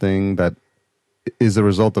reveal something that is a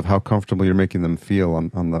result of how comfortable you're making them feel on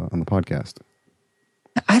the podcast?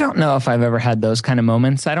 I don't know if I've ever had those kind of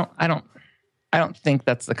moments. I don't think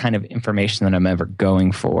that's the kind of information that I'm ever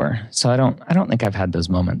going for. So I don't think I've had those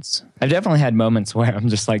moments. I've definitely had moments where I'm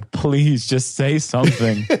just like, please just say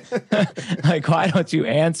something. Like, why don't you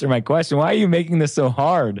answer my question? Why are you making this so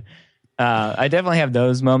hard? I definitely have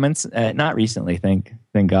those moments. Not recently, thank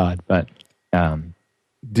God. But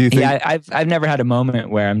do you think? Yeah, I've never had a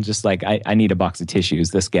moment where I'm just like, I need a box of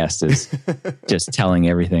tissues. This guest is just telling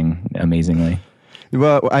everything amazingly.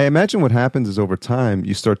 Well, I imagine what happens is over time,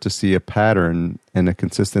 you start to see a pattern and a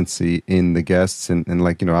consistency in the guests, and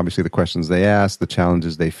obviously the questions they ask, the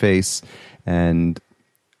challenges they face. And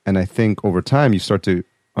I think over time, you start to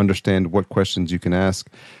understand what questions you can ask.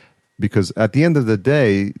 Because at the end of the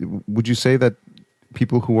day, would you say that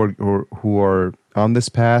people who are on this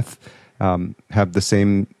path have the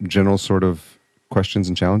same general sort of questions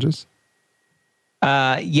and challenges?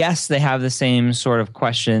 Yes, they have the same sort of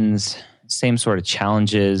questions, same sort of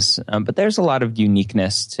challenges, but there's a lot of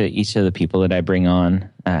uniqueness to each of the people that I bring on.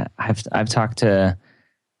 I've talked to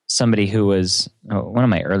somebody who was one of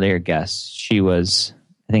my earlier guests. She was,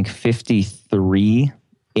 I think, 53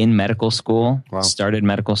 in medical school. Wow. Started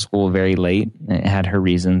medical school very late. It had her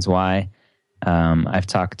reasons why. I've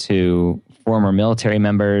talked to former military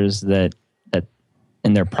members that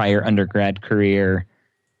in their prior undergrad career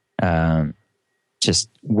just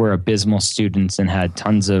were abysmal students and had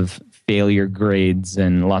tons of failure grades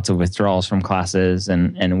and lots of withdrawals from classes,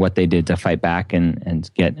 and what they did to fight back and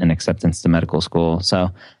get an acceptance to medical school.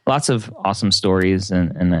 So lots of awesome stories,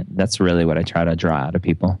 and that's really what I try to draw out of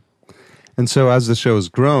people. And so as the show has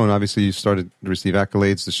grown, obviously you started to receive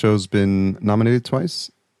accolades. The show's been nominated twice?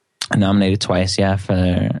 Nominated twice, yeah,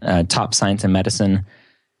 for Top Science and Medicine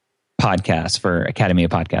podcast for Academy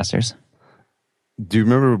of Podcasters. Do you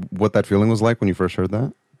remember what that feeling was like when you first heard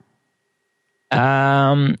that?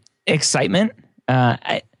 Excitement.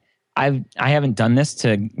 I haven't done this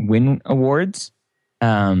to win awards,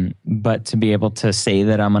 but to be able to say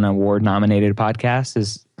that I'm an award-nominated podcast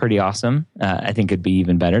is pretty awesome. I think it'd be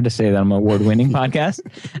even better to say that I'm an award-winning podcast,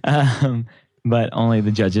 but only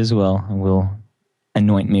the judges will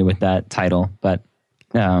anoint me with that title. But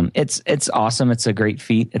it's awesome. It's a great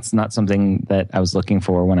feat. It's not something that I was looking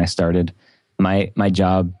for when I started. My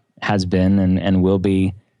job has been and will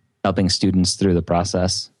be helping students through the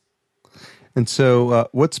process. And so,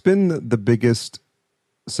 what's been the biggest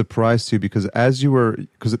surprise to you? Because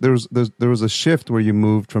there was a shift where you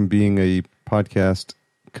moved from being a podcast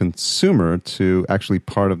consumer to actually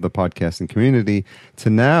part of the podcasting community to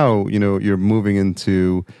now, you're moving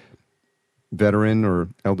into veteran or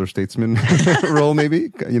elder statesman role,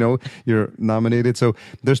 maybe. You're nominated. So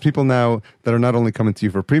there's people now that are not only coming to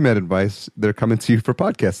you for pre-med advice, they're coming to you for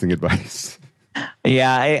podcasting advice.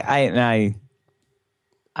 Yeah,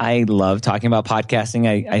 I love talking about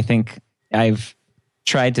podcasting. I think I've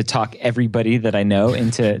tried to talk everybody that I know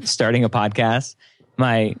into starting a podcast.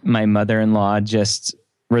 My mother-in-law just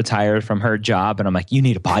retired from her job, and I'm like, you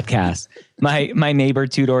need a podcast. My neighbor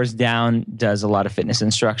 2 doors down does a lot of fitness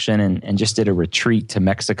instruction and just did a retreat to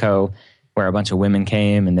Mexico where a bunch of women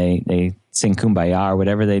came and they sing Kumbaya or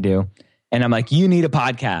whatever they do. And I'm like, you need a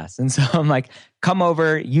podcast. And so I'm like, come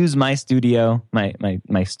over, use my studio.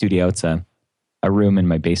 My studio, it's a room in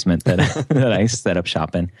my basement that that I set up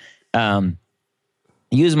shop in.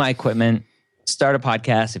 Use my equipment, start a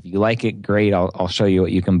podcast. If you like it, great. I'll show you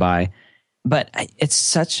what you can buy. But it's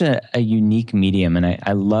such a unique medium, and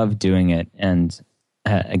I love doing it. And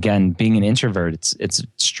again, being an introvert, it's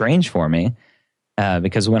strange for me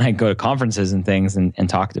because when I go to conferences and things and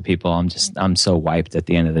talk to people, I'm so wiped at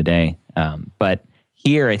the end of the day. But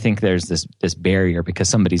here, I think there's this barrier because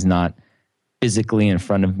somebody's not physically in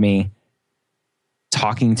front of me,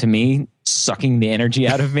 talking to me, sucking the energy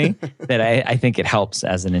out of me. That I think it helps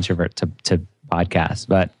as an introvert to podcast.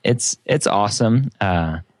 But it's awesome.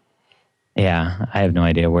 Yeah, I have no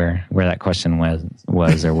idea where that question was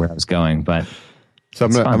or where I was going, but so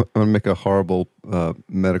I'm gonna make a horrible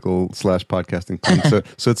medical / podcasting pun.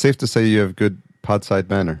 So it's safe to say you have good podside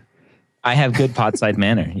manner. I have good podside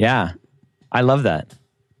manner. Yeah, I love that.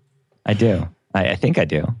 I do. I think I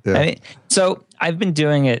do. Yeah. So I've been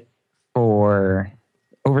doing it for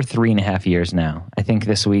over 3.5 years now. I think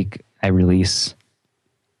this week I release,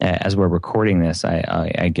 as we're recording this,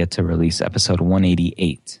 I get to release episode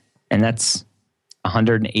 188. And that's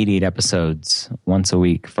 188 episodes once a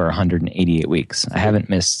week for 188 weeks. I haven't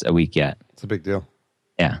missed a week yet. It's a big deal.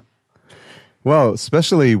 Yeah. Well,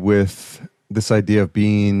 especially with this idea of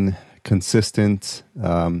being consistent,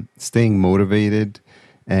 staying motivated,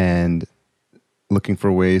 and looking for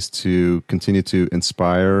ways to continue to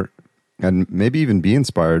inspire and maybe even be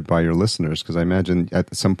inspired by your listeners. Because I imagine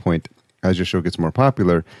at some point, as your show gets more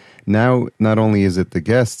popular, now not only is it the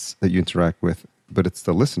guests that you interact with, but it's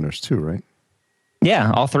the listeners too, right?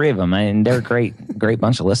 Yeah, all three of them. And they're a great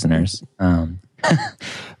bunch of listeners.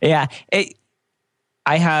 Yeah.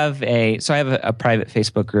 I have a private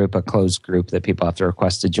Facebook group, a closed group that people have to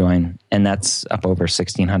request to join. And that's up over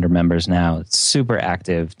 1,600 members now. It's super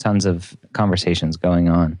active, tons of conversations going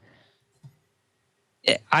on.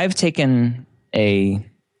 I've taken a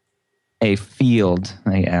field,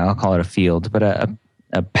 I'll call it a field, but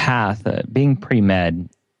a path, being pre-med,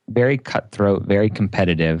 very cutthroat, very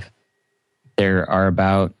competitive. There are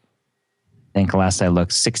about, I think last I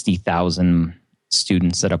looked, 60,000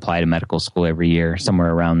 students that apply to medical school every year,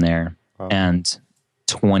 somewhere around there. Wow. And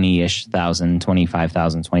 20-ish thousand,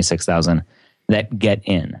 25,000, 26,000 that get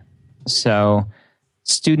in. So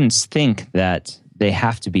students think that they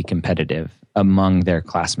have to be competitive among their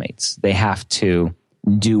classmates. They have to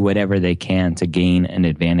do whatever they can to gain an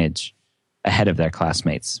advantage ahead of their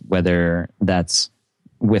classmates, whether that's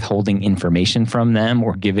withholding information from them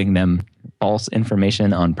or giving them false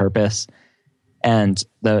information on purpose. And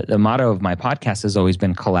the motto of my podcast has always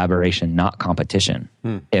been collaboration, not competition.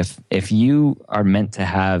 If you are meant to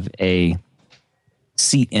have a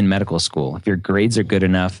seat in medical school, if your grades are good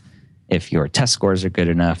enough, if your test scores are good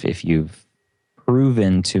enough, if you've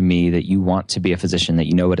proven to me that you want to be a physician, that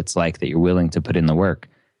you know what it's like, that you're willing to put in the work,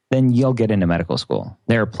 then you'll get into medical school.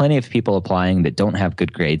 There are plenty of people applying that don't have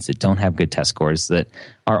good grades, that don't have good test scores, that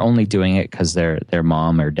are only doing it because their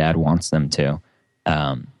mom or dad wants them to.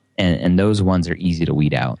 And those ones are easy to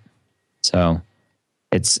weed out. So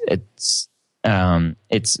it's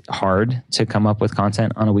hard to come up with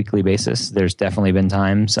content on a weekly basis. There's definitely been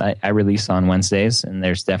times I release on Wednesdays, and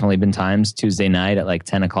there's definitely been times Tuesday night at like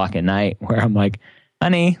 10 o'clock at night where I'm like,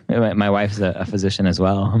 honey, my wife's a physician as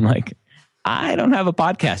well. I'm like, I don't have a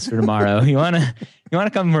podcast for tomorrow. You want to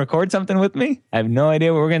come record something with me? I have no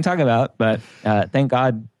idea what we're going to talk about, but thank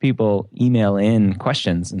God people email in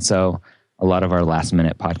questions. And so a lot of our last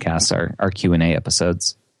minute podcasts are Q&A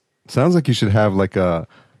episodes. Sounds like you should have like a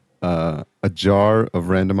jar of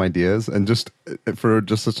random ideas, and just for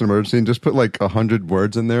just such an emergency, and just put like 100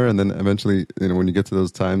 words in there, and then eventually, when you get to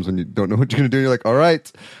those times when you don't know what you're going to do, you're like, all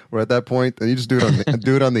right, we're at that point, and you just do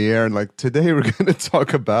it on the air, and like, today we're going to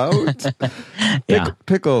talk about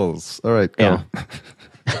pickles. All right, go.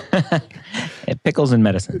 Yeah. Pickles and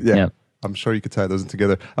medicine. Yeah, yep. I'm sure you could tie those in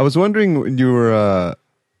together. I was wondering when you were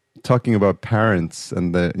talking about parents,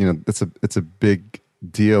 and it's a big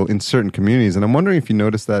deal in certain communities, and I'm wondering if you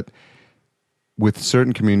noticed that with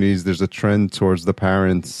certain communities, there's a trend towards the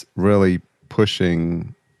parents really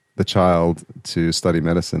pushing the child to study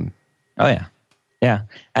medicine. Oh yeah, yeah.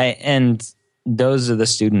 And those are the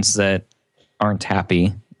students that aren't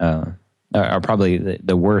happy, are probably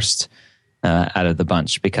the worst out of the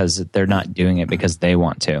bunch, because they're not doing it because they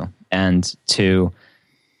want to. And to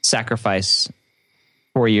sacrifice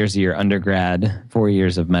 4 years of your undergrad, 4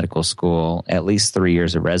 years of medical school, at least 3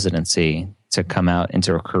 years of residency to come out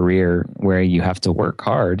into a career where you have to work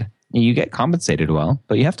hard. You get compensated well,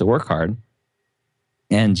 but you have to work hard.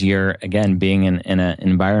 And you're, again, being in an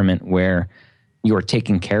environment where you're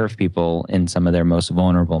taking care of people in some of their most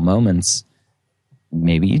vulnerable moments.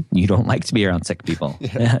 Maybe you don't like to be around sick people.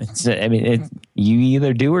 Yeah. You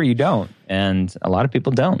either do or you don't. And a lot of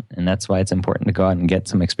people don't. And that's why it's important to go out and get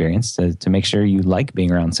some experience to make sure you like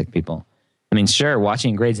being around sick people. I mean, sure,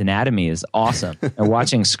 watching Grey's Anatomy is awesome. And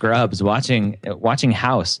watching Scrubs, watching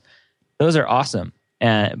House, those are awesome.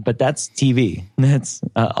 But that's TV. That's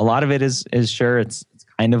a lot of it is sure, it's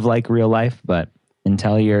kind of like real life, but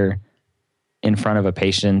until you're in front of a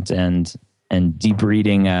patient and deep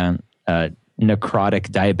reading a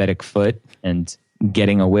necrotic diabetic foot and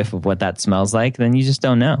getting a whiff of what that smells like, then you just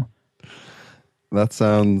don't know. That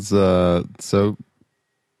sounds so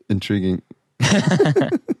intriguing.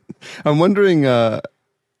 I'm wondering,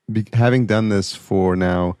 having done this for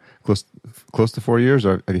now close to 4 years,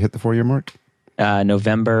 or have you hit the 4 year mark?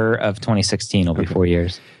 November of 2016 will be 4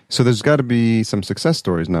 years. So there's got to be some success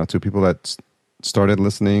stories now too. People that started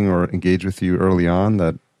listening or engaged with you early on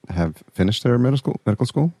that have finished their medical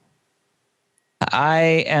school.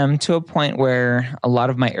 I am to a point where a lot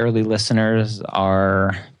of my early listeners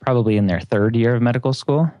are probably in their third year of medical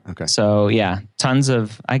school. Okay. So yeah,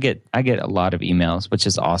 I get a lot of emails, which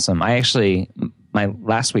is awesome. My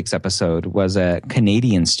last week's episode was a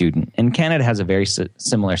Canadian student, and Canada has a very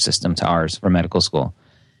similar system to ours for medical school,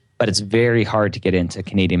 but it's very hard to get into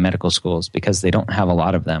Canadian medical schools because they don't have a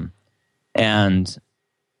lot of them. And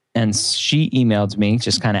she emailed me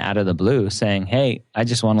just kind of out of the blue saying, "Hey, I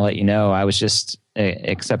just want to let you know I was just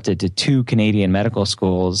accepted to 2 Canadian medical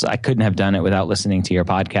schools. I couldn't have done it without listening to your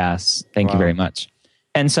podcasts. Thank you very much."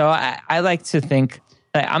 And so I like to think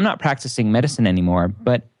that I'm not practicing medicine anymore,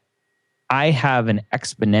 but I have an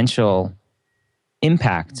exponential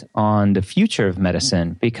impact on the future of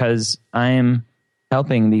medicine because I'm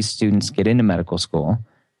helping these students get into medical school.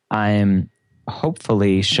 I'm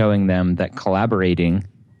hopefully showing them that collaborating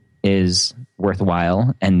is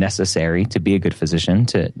worthwhile and necessary to be a good physician,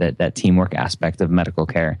 to that teamwork aspect of medical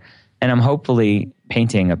care. And I'm hopefully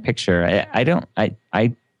painting a picture.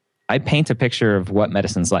 I paint a picture of what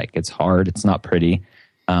medicine's like. It's hard. It's not pretty.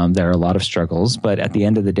 There are a lot of struggles, but at the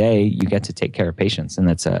end of the day, you get to take care of patients, and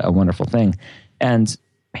that's a wonderful thing. And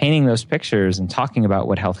painting those pictures and talking about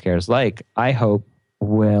what healthcare is like, I hope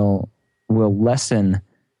will lessen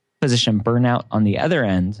physician burnout on the other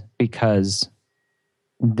end, because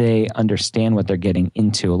they understand what they're getting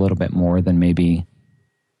into a little bit more than maybe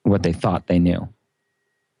what they thought they knew.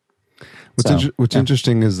 What's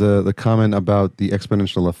interesting is the comment about the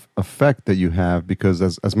exponential effect that you have, because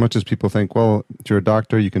as much as people think, well, if you're a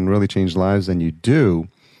doctor, you can really change lives, and you do,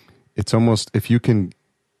 it's almost, if you can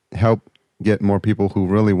help get more people who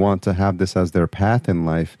really want to have this as their path in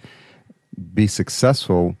life, be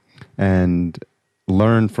successful and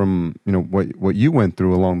learn from what you went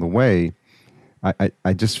through along the way.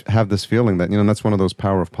 I just have this feeling that, that's one of those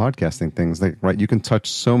power of podcasting things. Like, right, you can touch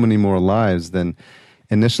so many more lives than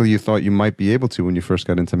initially you thought you might be able to when you first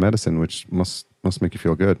got into medicine, which must make you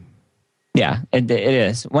feel good. Yeah, it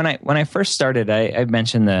is. When I first started, I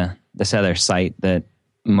mentioned this other site that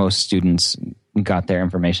most students got their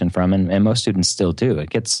information from, and most students still do. It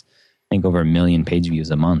gets, I think, over 1 million page views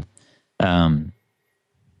a month.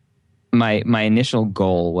 My initial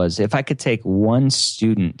goal was, if I could take one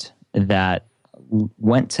student that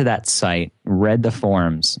went to that site, read the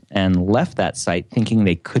forums, and left that site thinking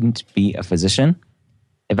they couldn't be a physician,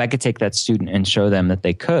 if I could take that student and show them that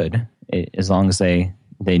they could, as long as they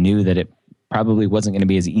knew that it probably wasn't going to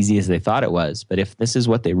be as easy as they thought it was, but if this is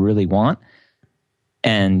what they really want,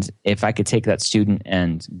 and if I could take that student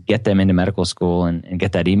and get them into medical school and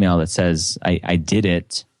get that email that says, I did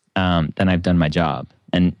it, then I've done my job.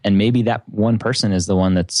 And maybe that one person is the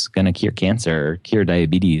one that's going to cure cancer or cure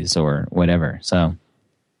diabetes or whatever. So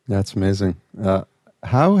that's amazing.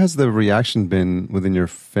 How has the reaction been within your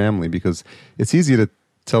family? Because it's easy to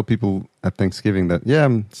tell people at Thanksgiving that, yeah,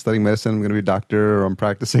 I'm studying medicine, I'm going to be a doctor, or I'm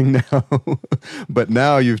practicing now. But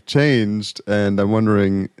now you've changed, and I'm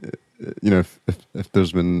wondering, if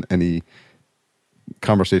there's been any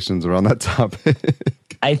conversations around that topic.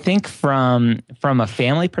 I think from a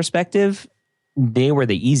family perspective, they were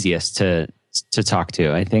the easiest to talk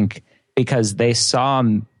to. I think because they saw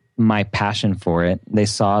my passion for it. They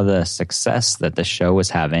saw the success that the show was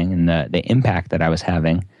having and the impact that I was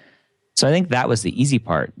having. So I think that was the easy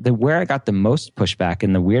part. Where I got the most pushback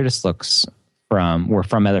and the weirdest looks were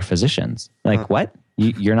from other physicians. Like, what?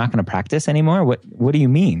 You're not going to practice anymore? What do you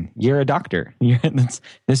mean? You're a doctor.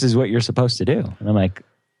 This is what you're supposed to do. And I'm like,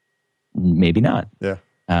 maybe not. Yeah.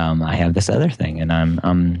 I have this other thing, and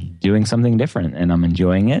I'm doing something different, and I'm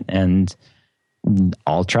enjoying it, and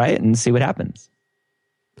I'll try it and see what happens.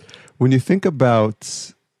 When you think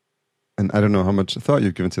about, and I don't know how much thought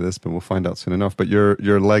you've given to this, but we'll find out soon enough. But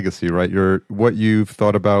your legacy, right? What you've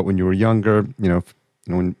thought about when you were younger.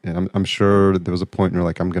 I'm sure there was a point where you're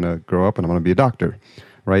like, I'm going to grow up and I'm going to be a doctor,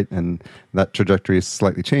 right? And that trajectory is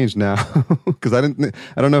slightly changed now because I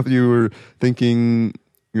don't know if you were thinking,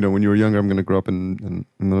 when you were younger, I'm going to grow up and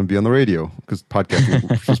I'm going to be on the radio, because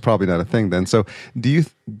podcasting was probably not a thing then. So do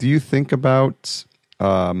you think about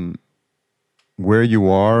where you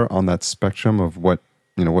are on that spectrum of what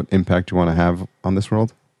impact you want to have on this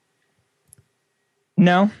world?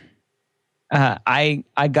 No. I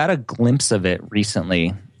got a glimpse of it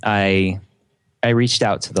recently. I reached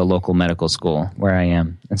out to the local medical school where I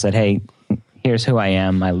am and said, hey, here's who I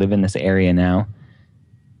am. I live in this area now.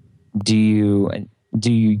 Do you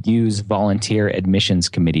use volunteer admissions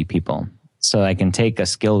committee people? So I can take a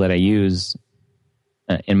skill that I use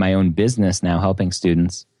in my own business now, helping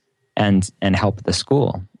students, and help the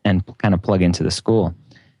school and kind of plug into the school.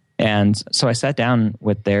 And so I sat down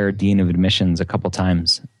with their dean of admissions a couple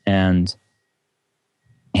times, and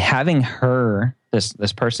having her,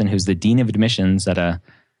 this person who's the dean of admissions at a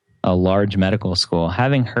large medical school,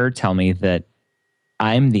 having her tell me that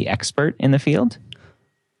I'm the expert in the field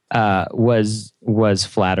was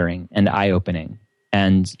flattering and eye-opening.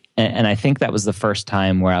 And I think that was the first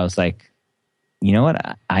time where I was like, you know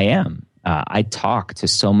what, I am. I talk to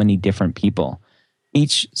so many different people.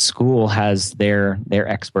 Each school has their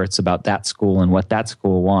experts about that school and what that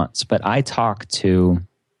school wants, but I talk to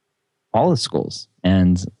all the schools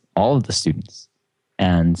and all of the students.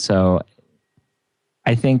 And so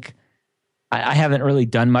I think I haven't really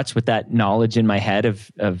done much with that knowledge in my head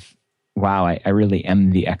of wow, I really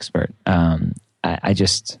am the expert.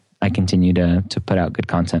 I continue to put out good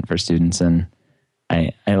content for students, and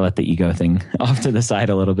I let the ego thing off to the side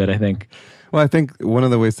a little bit, I think. Well, I think one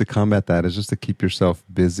of the ways to combat that is just to keep yourself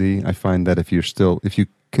busy. I find that if you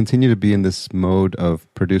continue to be in this mode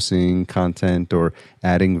of producing content or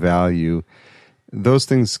adding value, those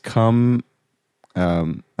things come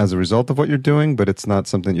as a result of what you're doing, but it's not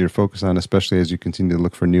something you're focused on, especially as you continue to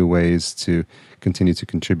look for new ways to continue to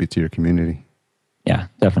contribute to your community. Yeah,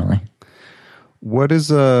 definitely. What is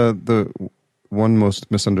the one most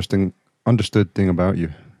understood thing about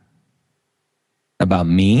you? About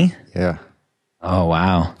me? Yeah. Oh,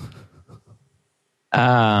 wow.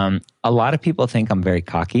 A lot of people think I'm very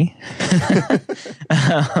cocky.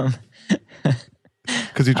 Because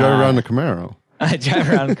you drive around a Camaro. I drive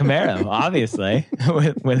around a Camaro, obviously,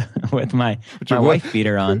 with my wife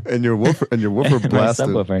beater on, and your woofer blasted. My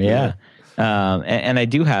subwoofer, yeah. And I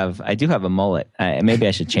do have a mullet. Maybe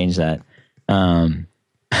I should change that. But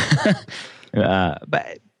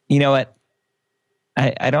you know what?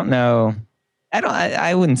 I don't know.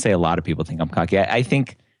 I wouldn't say a lot of people think I'm cocky. I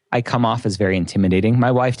think I come off as very intimidating.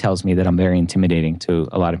 My wife tells me that I'm very intimidating to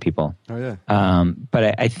a lot of people. Oh yeah.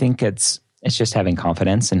 But I think it's just having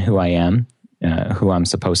confidence in who I am, who I'm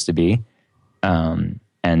supposed to be. And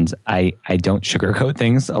I don't sugarcoat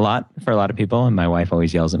things a lot for a lot of people. And my wife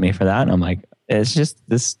always yells at me for that. And I'm like, it's just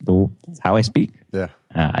this is how I speak. Yeah.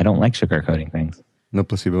 I don't like sugarcoating things. No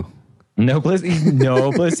placebo. No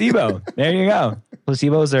placebo. There you go.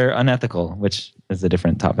 Placebos are unethical, which is a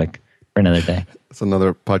different topic for another day. That's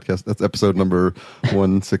another podcast. That's episode number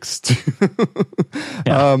 162.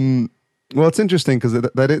 Yeah. Well, it's interesting because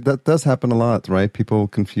that does happen a lot, right? People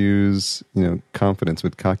confuse, confidence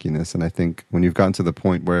with cockiness. And I think when you've gotten to the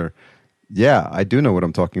point where, yeah, I do know what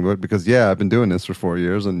I'm talking about because, yeah, I've been doing this for 4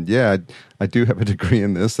 years. And yeah, I do have a degree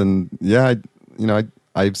in this. And yeah,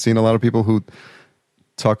 I've seen a lot of people who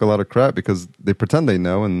talk a lot of crap because they pretend they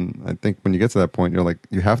know. And I think when you get to that point, you're like,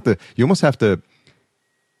 you almost have to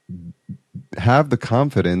have the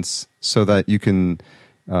confidence so that you can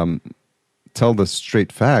tell the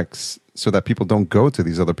straight facts so that people don't go to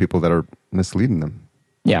these other people that are misleading them.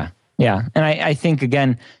 Yeah. Yeah. And I think,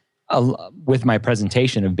 again, with my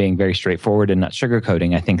presentation of being very straightforward and not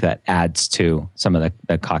sugarcoating, I think that adds to some of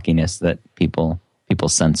the cockiness that people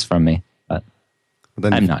sense from me.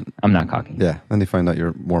 But I'm not cocky. Yeah. Then they find out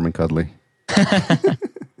you're warm and cuddly.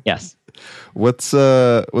 Yes. What's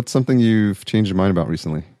something you've changed your mind about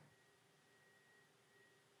recently?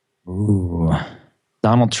 Ooh,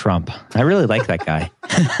 Donald Trump. I really like that guy.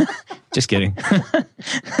 Just kidding.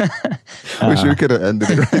 Wish we could have ended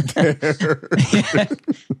it right there.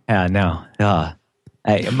 Yeah, no.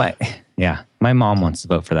 My mom wants to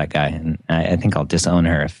vote for that guy, and I think I'll disown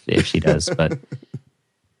her if she does. But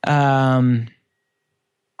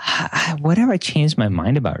what have I changed my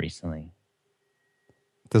mind about recently?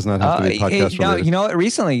 Does not have to be podcast related. You know what?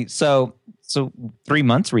 Recently, so 3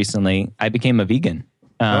 months recently, I became a vegan.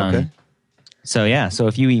 Okay. So yeah, so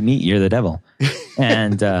if you eat meat, you're the devil.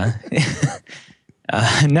 And no,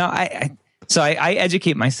 I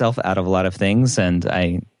educate myself out of a lot of things, and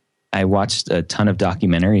I watched a ton of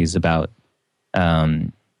documentaries about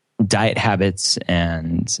diet habits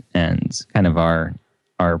and kind of our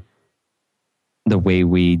the way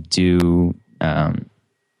we do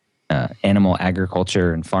animal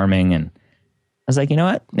agriculture and farming. And I was like, you know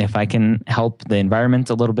what? If I can help the environment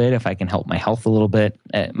a little bit, if I can help my health a little bit,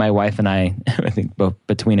 my wife and I think both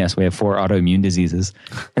between us, we have 4 autoimmune diseases.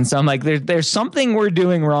 And so I'm like, there's something we're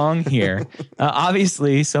doing wrong here.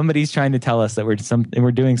 Obviously, somebody's trying to tell us that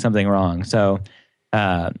we're doing something wrong. So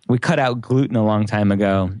we cut out gluten a long time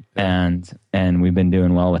ago, and we've been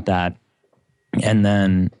doing well with that. And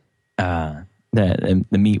then the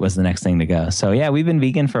meat was the next thing to go. So yeah, we've been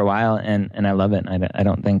vegan for a while, and I love it. I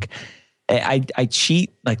don't think I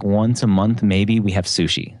cheat like once a month. Maybe we have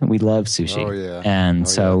sushi. We love sushi. Oh yeah. And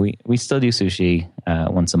we still do sushi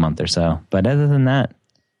once a month or so. But other than that,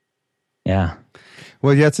 yeah.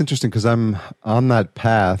 Well, yeah, it's interesting because I'm on that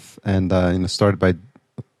path, and started by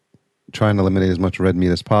trying to eliminate as much red meat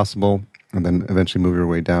as possible, and then eventually move your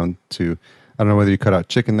way down to, I don't know whether you cut out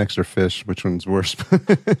chicken next or fish, which one's worse.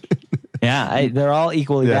 Yeah, they're all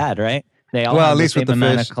equally bad, right? They all have the same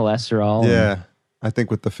amount of cholesterol. Yeah. I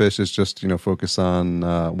think with the fish, it's just, focus on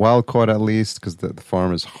wild caught at least, because the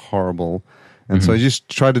farm is horrible. And so you just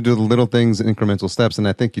try to do the little things in incremental steps. And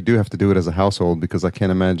I think you do have to do it as a household, because I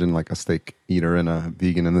can't imagine like a steak eater and a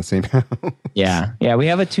vegan in the same house. Yeah. We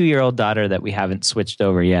have a 2-year-old daughter that we haven't switched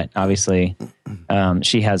over yet. Obviously,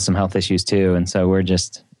 she has some health issues too. And so we're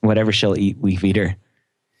just, whatever she'll eat, we feed her.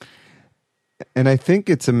 And I think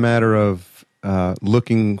it's a matter of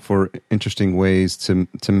looking for interesting ways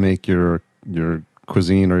to make your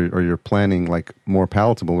cuisine or your planning like more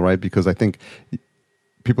palatable, right? Because I think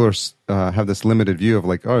people have this limited view of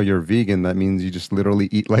like, oh, you're vegan, that means you just literally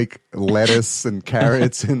eat like lettuce and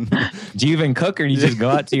carrots. And do you even cook, or do you just go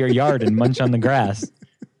out to your yard and munch on the grass?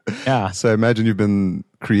 Yeah. So I imagine you've been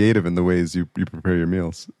creative in the ways you prepare your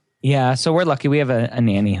meals. Yeah, so we're lucky. We have a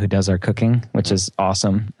nanny who does our cooking, which is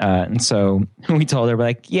awesome. And so we told her, we're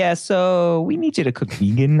like, yeah, so we need you to cook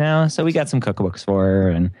vegan now. So we got some cookbooks for her,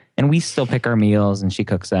 and we still pick our meals, and she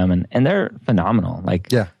cooks them, and they're phenomenal. Like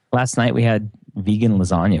last night we had vegan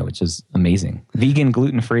lasagna, which is amazing. Vegan,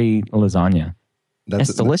 gluten-free lasagna.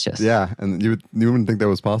 It's delicious. Yeah, and you wouldn't think that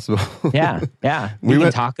was possible. Yeah.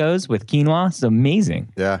 Vegan tacos with quinoa. It's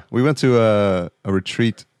amazing. Yeah, we went to a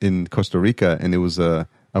retreat in Costa Rica, and it was a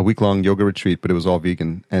week-long yoga retreat, but it was all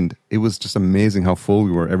vegan. And it was just amazing how full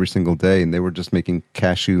we were every single day. And they were just making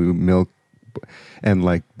cashew milk and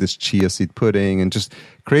like this chia seed pudding and just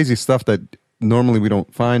crazy stuff that normally we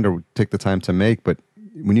don't find or take the time to make. But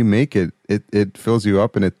when you make it, it fills you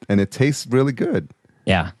up, and it tastes really good.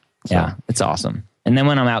 Yeah. Yeah. It's awesome. And then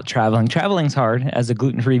when I'm out traveling's hard as a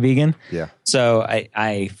gluten-free vegan. Yeah. So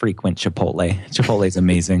I frequent Chipotle. Chipotle's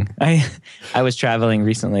amazing. I was traveling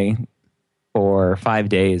recently for 5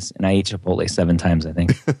 days, and I ate Chipotle 7 times, I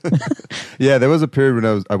think. Yeah, there was a period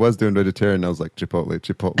when I was doing vegetarian, and I was like, Chipotle.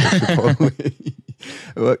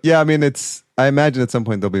 Well, yeah, I mean, I imagine at some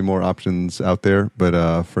point there'll be more options out there,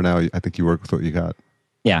 but for now, I think you work with what you got.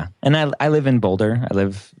 Yeah, and I live in Boulder. I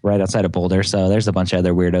live right outside of Boulder, so there's a bunch of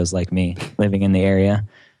other weirdos like me living in the area.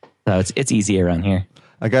 So it's easy around here.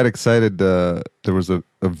 I got excited. There was a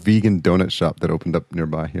vegan donut shop that opened up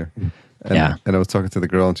nearby here. And, and I was talking to the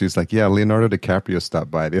girl, and she was like, yeah, Leonardo DiCaprio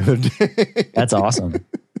stopped by the other day. That's awesome.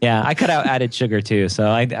 Yeah, I cut out added sugar too, so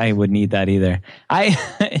I wouldn't eat that either.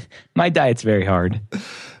 My diet's very hard.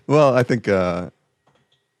 Well, I think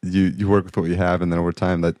you work with what you have, and then over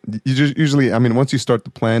time that you just usually, I mean, once you start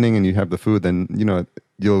the planning and you have the food, then,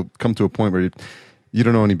 you'll come to a point where you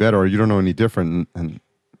don't know any better or you don't know any different, and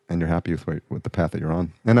you're happy with the path that you're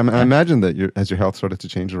on. And I imagine that has your health started to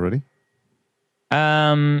change already?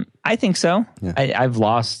 I think so. Yeah. I've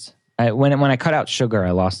lost when I cut out sugar,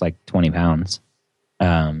 I lost like 20 pounds,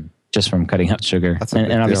 just from cutting out sugar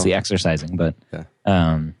and obviously exercising. But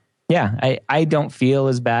I don't feel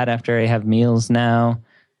as bad after I have meals now.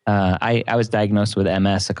 I was diagnosed with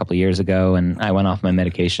MS a couple of years ago, and I went off my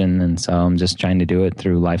medication, and so I'm just trying to do it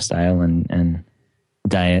through lifestyle and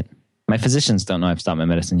diet. My physicians don't know I've stopped my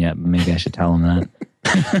medicine yet, but maybe I should tell them that.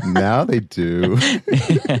 Now they do.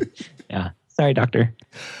 Yeah. Sorry, doctor.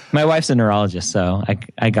 My wife's a neurologist, so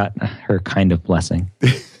I got her kind of blessing.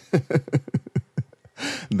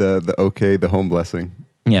 the home blessing.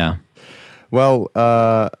 Yeah. Well,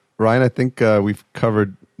 Ryan, I think we've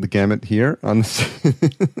covered the gamut here on this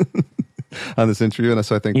on this interview, and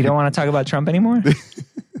so I think you don't want to talk about Trump anymore.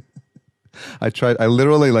 I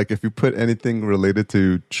literally, like, if you put anything related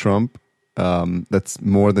to Trump, that's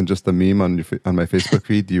more than just a meme on my Facebook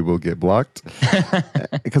feed, you will get blocked.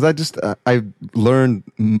 Because I learned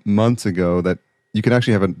months ago that you can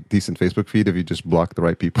actually have a decent Facebook feed if you just block the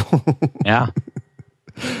right people. Yeah.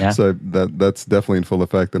 So that's definitely in full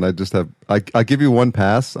effect. And I give you one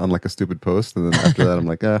pass on like a stupid post, and then after that I'm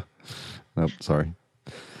like, no, sorry.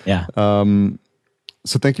 Yeah.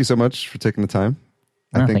 So thank you so much for taking the time.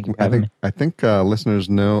 No, I think listeners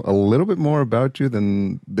know a little bit more about you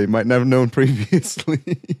than they might not have known previously.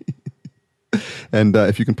 And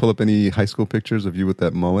if you can pull up any high school pictures of you with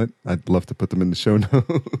that mullet, I'd love to put them in the show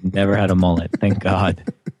notes. Never had a mullet, thank God.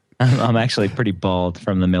 I'm actually pretty bald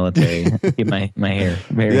from the military. Keep my hair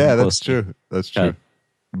very close. That's true. That's true.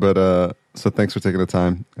 But so thanks for taking the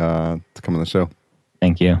time to come on the show.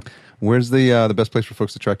 Thank you. Where's the best place for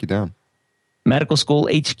folks to track you down?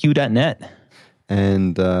 Medicalschoolhq.net.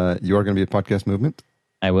 And you are going to be at Podcast Movement?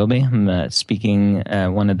 I will be. I'm speaking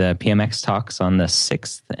one of the PMX talks on the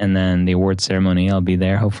 6th, and then the award ceremony, I'll be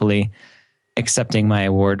there, hopefully accepting my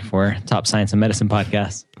award for Top Science and Medicine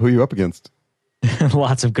podcast. Who are you up against?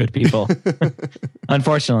 Lots of good people.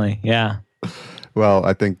 Unfortunately, yeah. Well,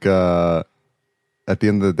 I think at the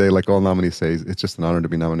end of the day, like all nominees say, it's just an honor to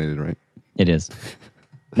be nominated, right? It is.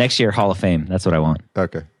 Next year, Hall of Fame. That's what I want.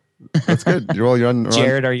 Okay. That's good. You're on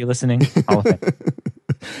Jared, are you listening? Hall of Fame.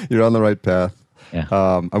 You're on the right path. Yeah.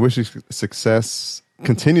 I wish you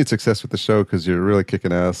continued success with the show, because you're really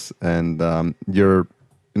kicking ass, and you're,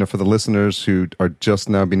 for the listeners who are just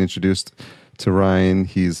now being introduced to Ryan,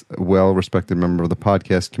 he's a well-respected member of the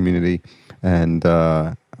podcast community, and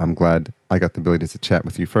I'm glad I got the ability to chat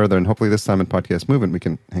with you further, and hopefully this time in Podcast Movement we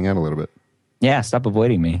can hang out a little bit. Yeah, stop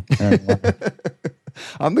avoiding me.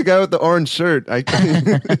 I'm the guy with the orange shirt.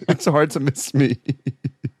 It's hard to miss me.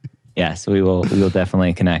 Yes, we will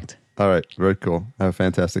definitely connect. All right, very cool. Have a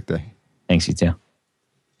fantastic day. Thanks, you too.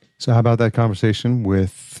 So how about that conversation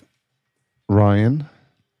with Ryan?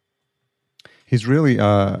 He's really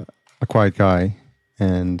a quiet guy,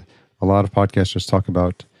 and a lot of podcasters talk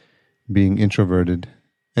about being introverted.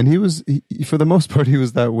 And he, for the most part, he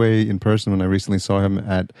was that way in person when I recently saw him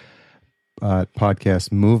at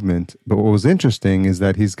Podcast Movement. But what was interesting is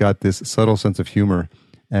that he's got this subtle sense of humor,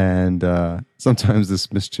 and sometimes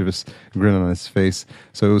this mischievous grin on his face.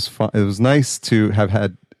 So it was nice to have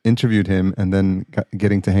had interviewed him, and then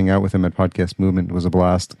getting to hang out with him at Podcast Movement was a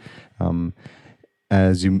blast.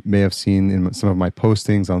 As you may have seen in some of my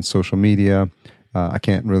postings on social media, I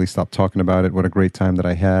can't really stop talking about it. What a great time that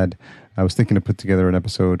I had. I was thinking to put together an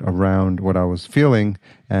episode around what I was feeling,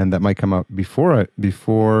 and that might come out before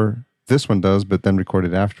this one does, but then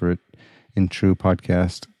recorded after it in true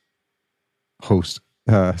podcast host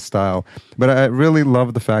style. But I really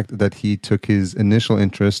love the fact that he took his initial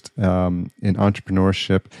interest in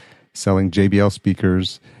entrepreneurship, selling JBL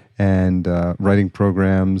speakers, and writing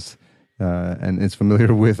programs, and is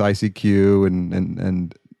familiar with ICQ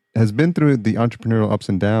and has been through the entrepreneurial ups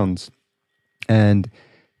and downs, and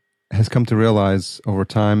has come to realize over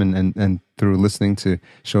time and through listening to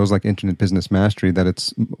shows like Internet Business Mastery that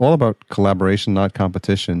it's all about collaboration, not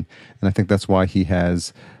competition. And I think that's why he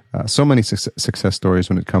has so many success stories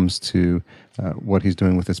when it comes to what he's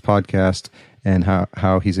doing with his podcast, and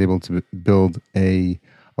how he's able to build a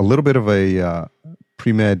little bit of a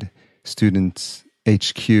pre-med student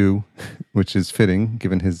HQ, which is fitting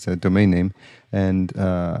given his domain name, and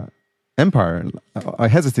empire. I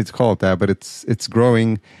hesitate to call it that, but it's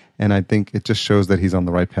growing, and I think it just shows that he's on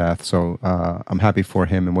the right path. So I'm happy for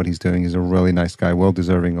him and what he's doing. He's a really nice guy, well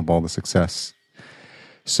deserving of all the success.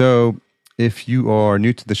 So if you are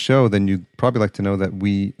new to the show, then you'd probably like to know that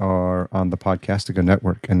we are on the Podcastica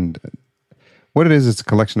Network. And what it is, it's a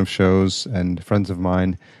collection of shows and friends of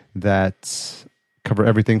mine that cover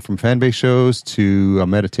everything from fan-based shows to a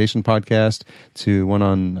meditation podcast to one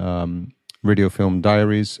on Radio Film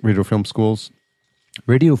Diaries, Radio Film Schools.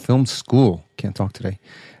 Radio Film School. Can't talk today.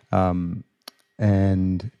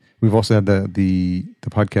 And we've also had the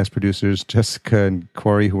podcast producers, Jessica and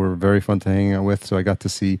Corey, who were very fun to hang out with. So I got to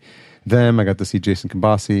see them. I got to see Jason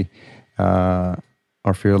Kambasi, our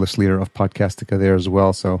our fearless leader of Podcastica there as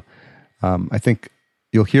well. So I think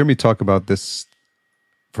you'll hear me talk about this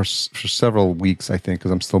for several weeks, I think,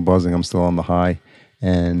 because I'm still buzzing. I'm still on the high.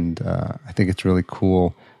 And I think it's really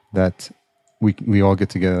cool that we all get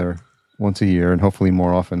together once a year, and hopefully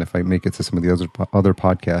more often if I make it to some of the other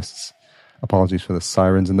podcasts. Apologies for the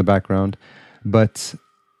sirens in the background. But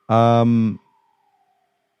I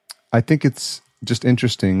think it's just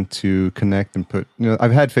interesting to connect and put,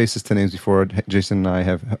 I've had faces to names before. Jason and I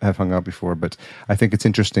have hung out before, but I think it's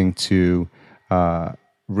interesting to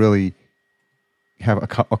really have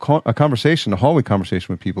a conversation, a hallway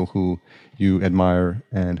conversation with people who you admire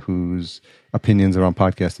and whose opinions are on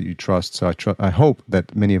podcasts that you trust. So I hope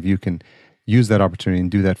that many of you can use that opportunity and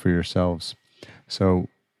do that for yourselves. So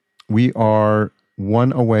we are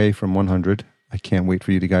one away from 100. I can't wait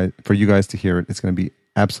for you guys to hear it. It's going to be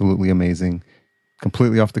absolutely amazing,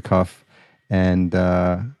 completely off the cuff, and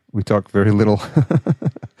we talk very little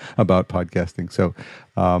about podcasting. So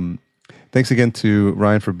thanks again to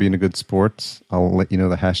Ryan for being a good sport. I'll let you know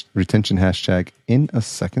the retention hashtag in a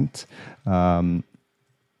second.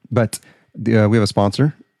 But we have a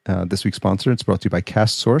sponsor, this week's sponsor. It's brought to you by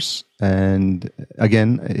CastSource. And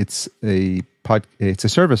again, it's a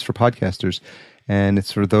service for podcasters. And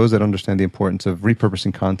it's for those that understand the importance of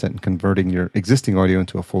repurposing content and converting your existing audio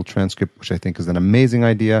into a full transcript, which I think is an amazing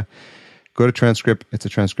idea. Go to Transcript. It's a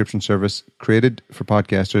transcription service created for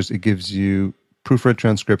podcasters. It gives you proofread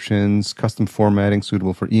transcriptions, custom formatting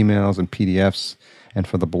suitable for emails and PDFs, and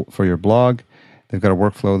for your blog. They've got a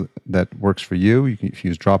workflow that works for you. You can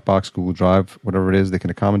use Dropbox, Google Drive, whatever it is, they can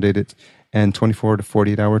accommodate it. And 24 to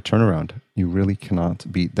 48 hour turnaround. You really cannot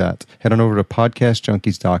beat that. Head on over to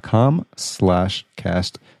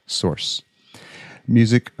podcastjunkies.com/castsource.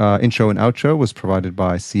 Music intro and outro was provided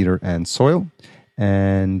by Cedar and Soil.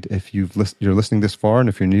 And if you're listening this far, and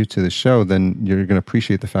if you're new to the show, then you're going to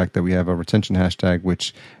appreciate the fact that we have a retention hashtag,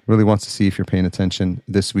 which really wants to see if you're paying attention.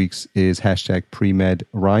 This week's is hashtag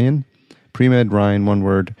PremedRyan. PremedRyan, one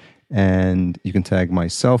word. And you can tag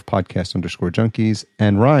myself, podcast_junkies,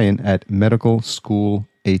 and Ryan at Medical School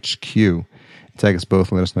HQ. Tag us both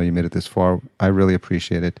and let us know you made it this far. I really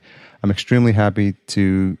appreciate it. I'm extremely happy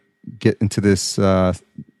to get into this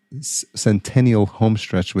centennial home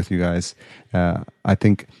stretch with you guys. I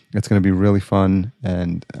think it's going to be really fun,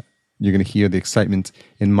 and you're going to hear the excitement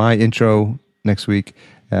in my intro next week.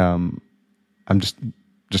 I'm just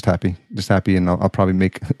happy, and I'll probably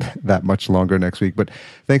make that much longer next week. But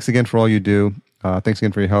thanks again for all you do. Thanks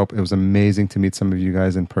again for your help. It was amazing to meet some of you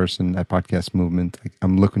guys in person at Podcast Movement.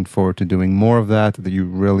 I'm looking forward to doing more of that you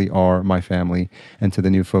really are my family. And to the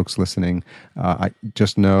new folks listening, I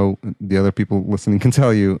just know the other people listening can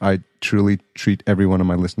tell you, I truly treat every one of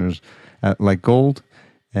my listeners like gold.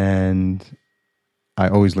 And I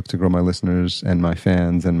always look to grow my listeners and my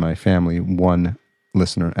fans and my family one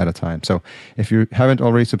listener at a time. So if you haven't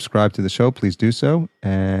already subscribed to the show, please do so.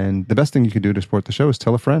 And the best thing you can do to support the show is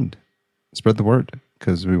tell a friend. Spread the word,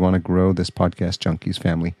 because we want to grow this Podcast Junkies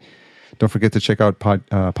family. Don't forget to check out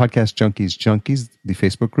Podcast Junkies, the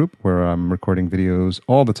Facebook group, where I'm recording videos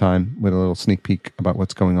all the time with a little sneak peek about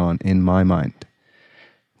what's going on in my mind.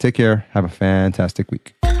 Take care. Have a fantastic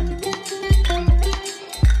week.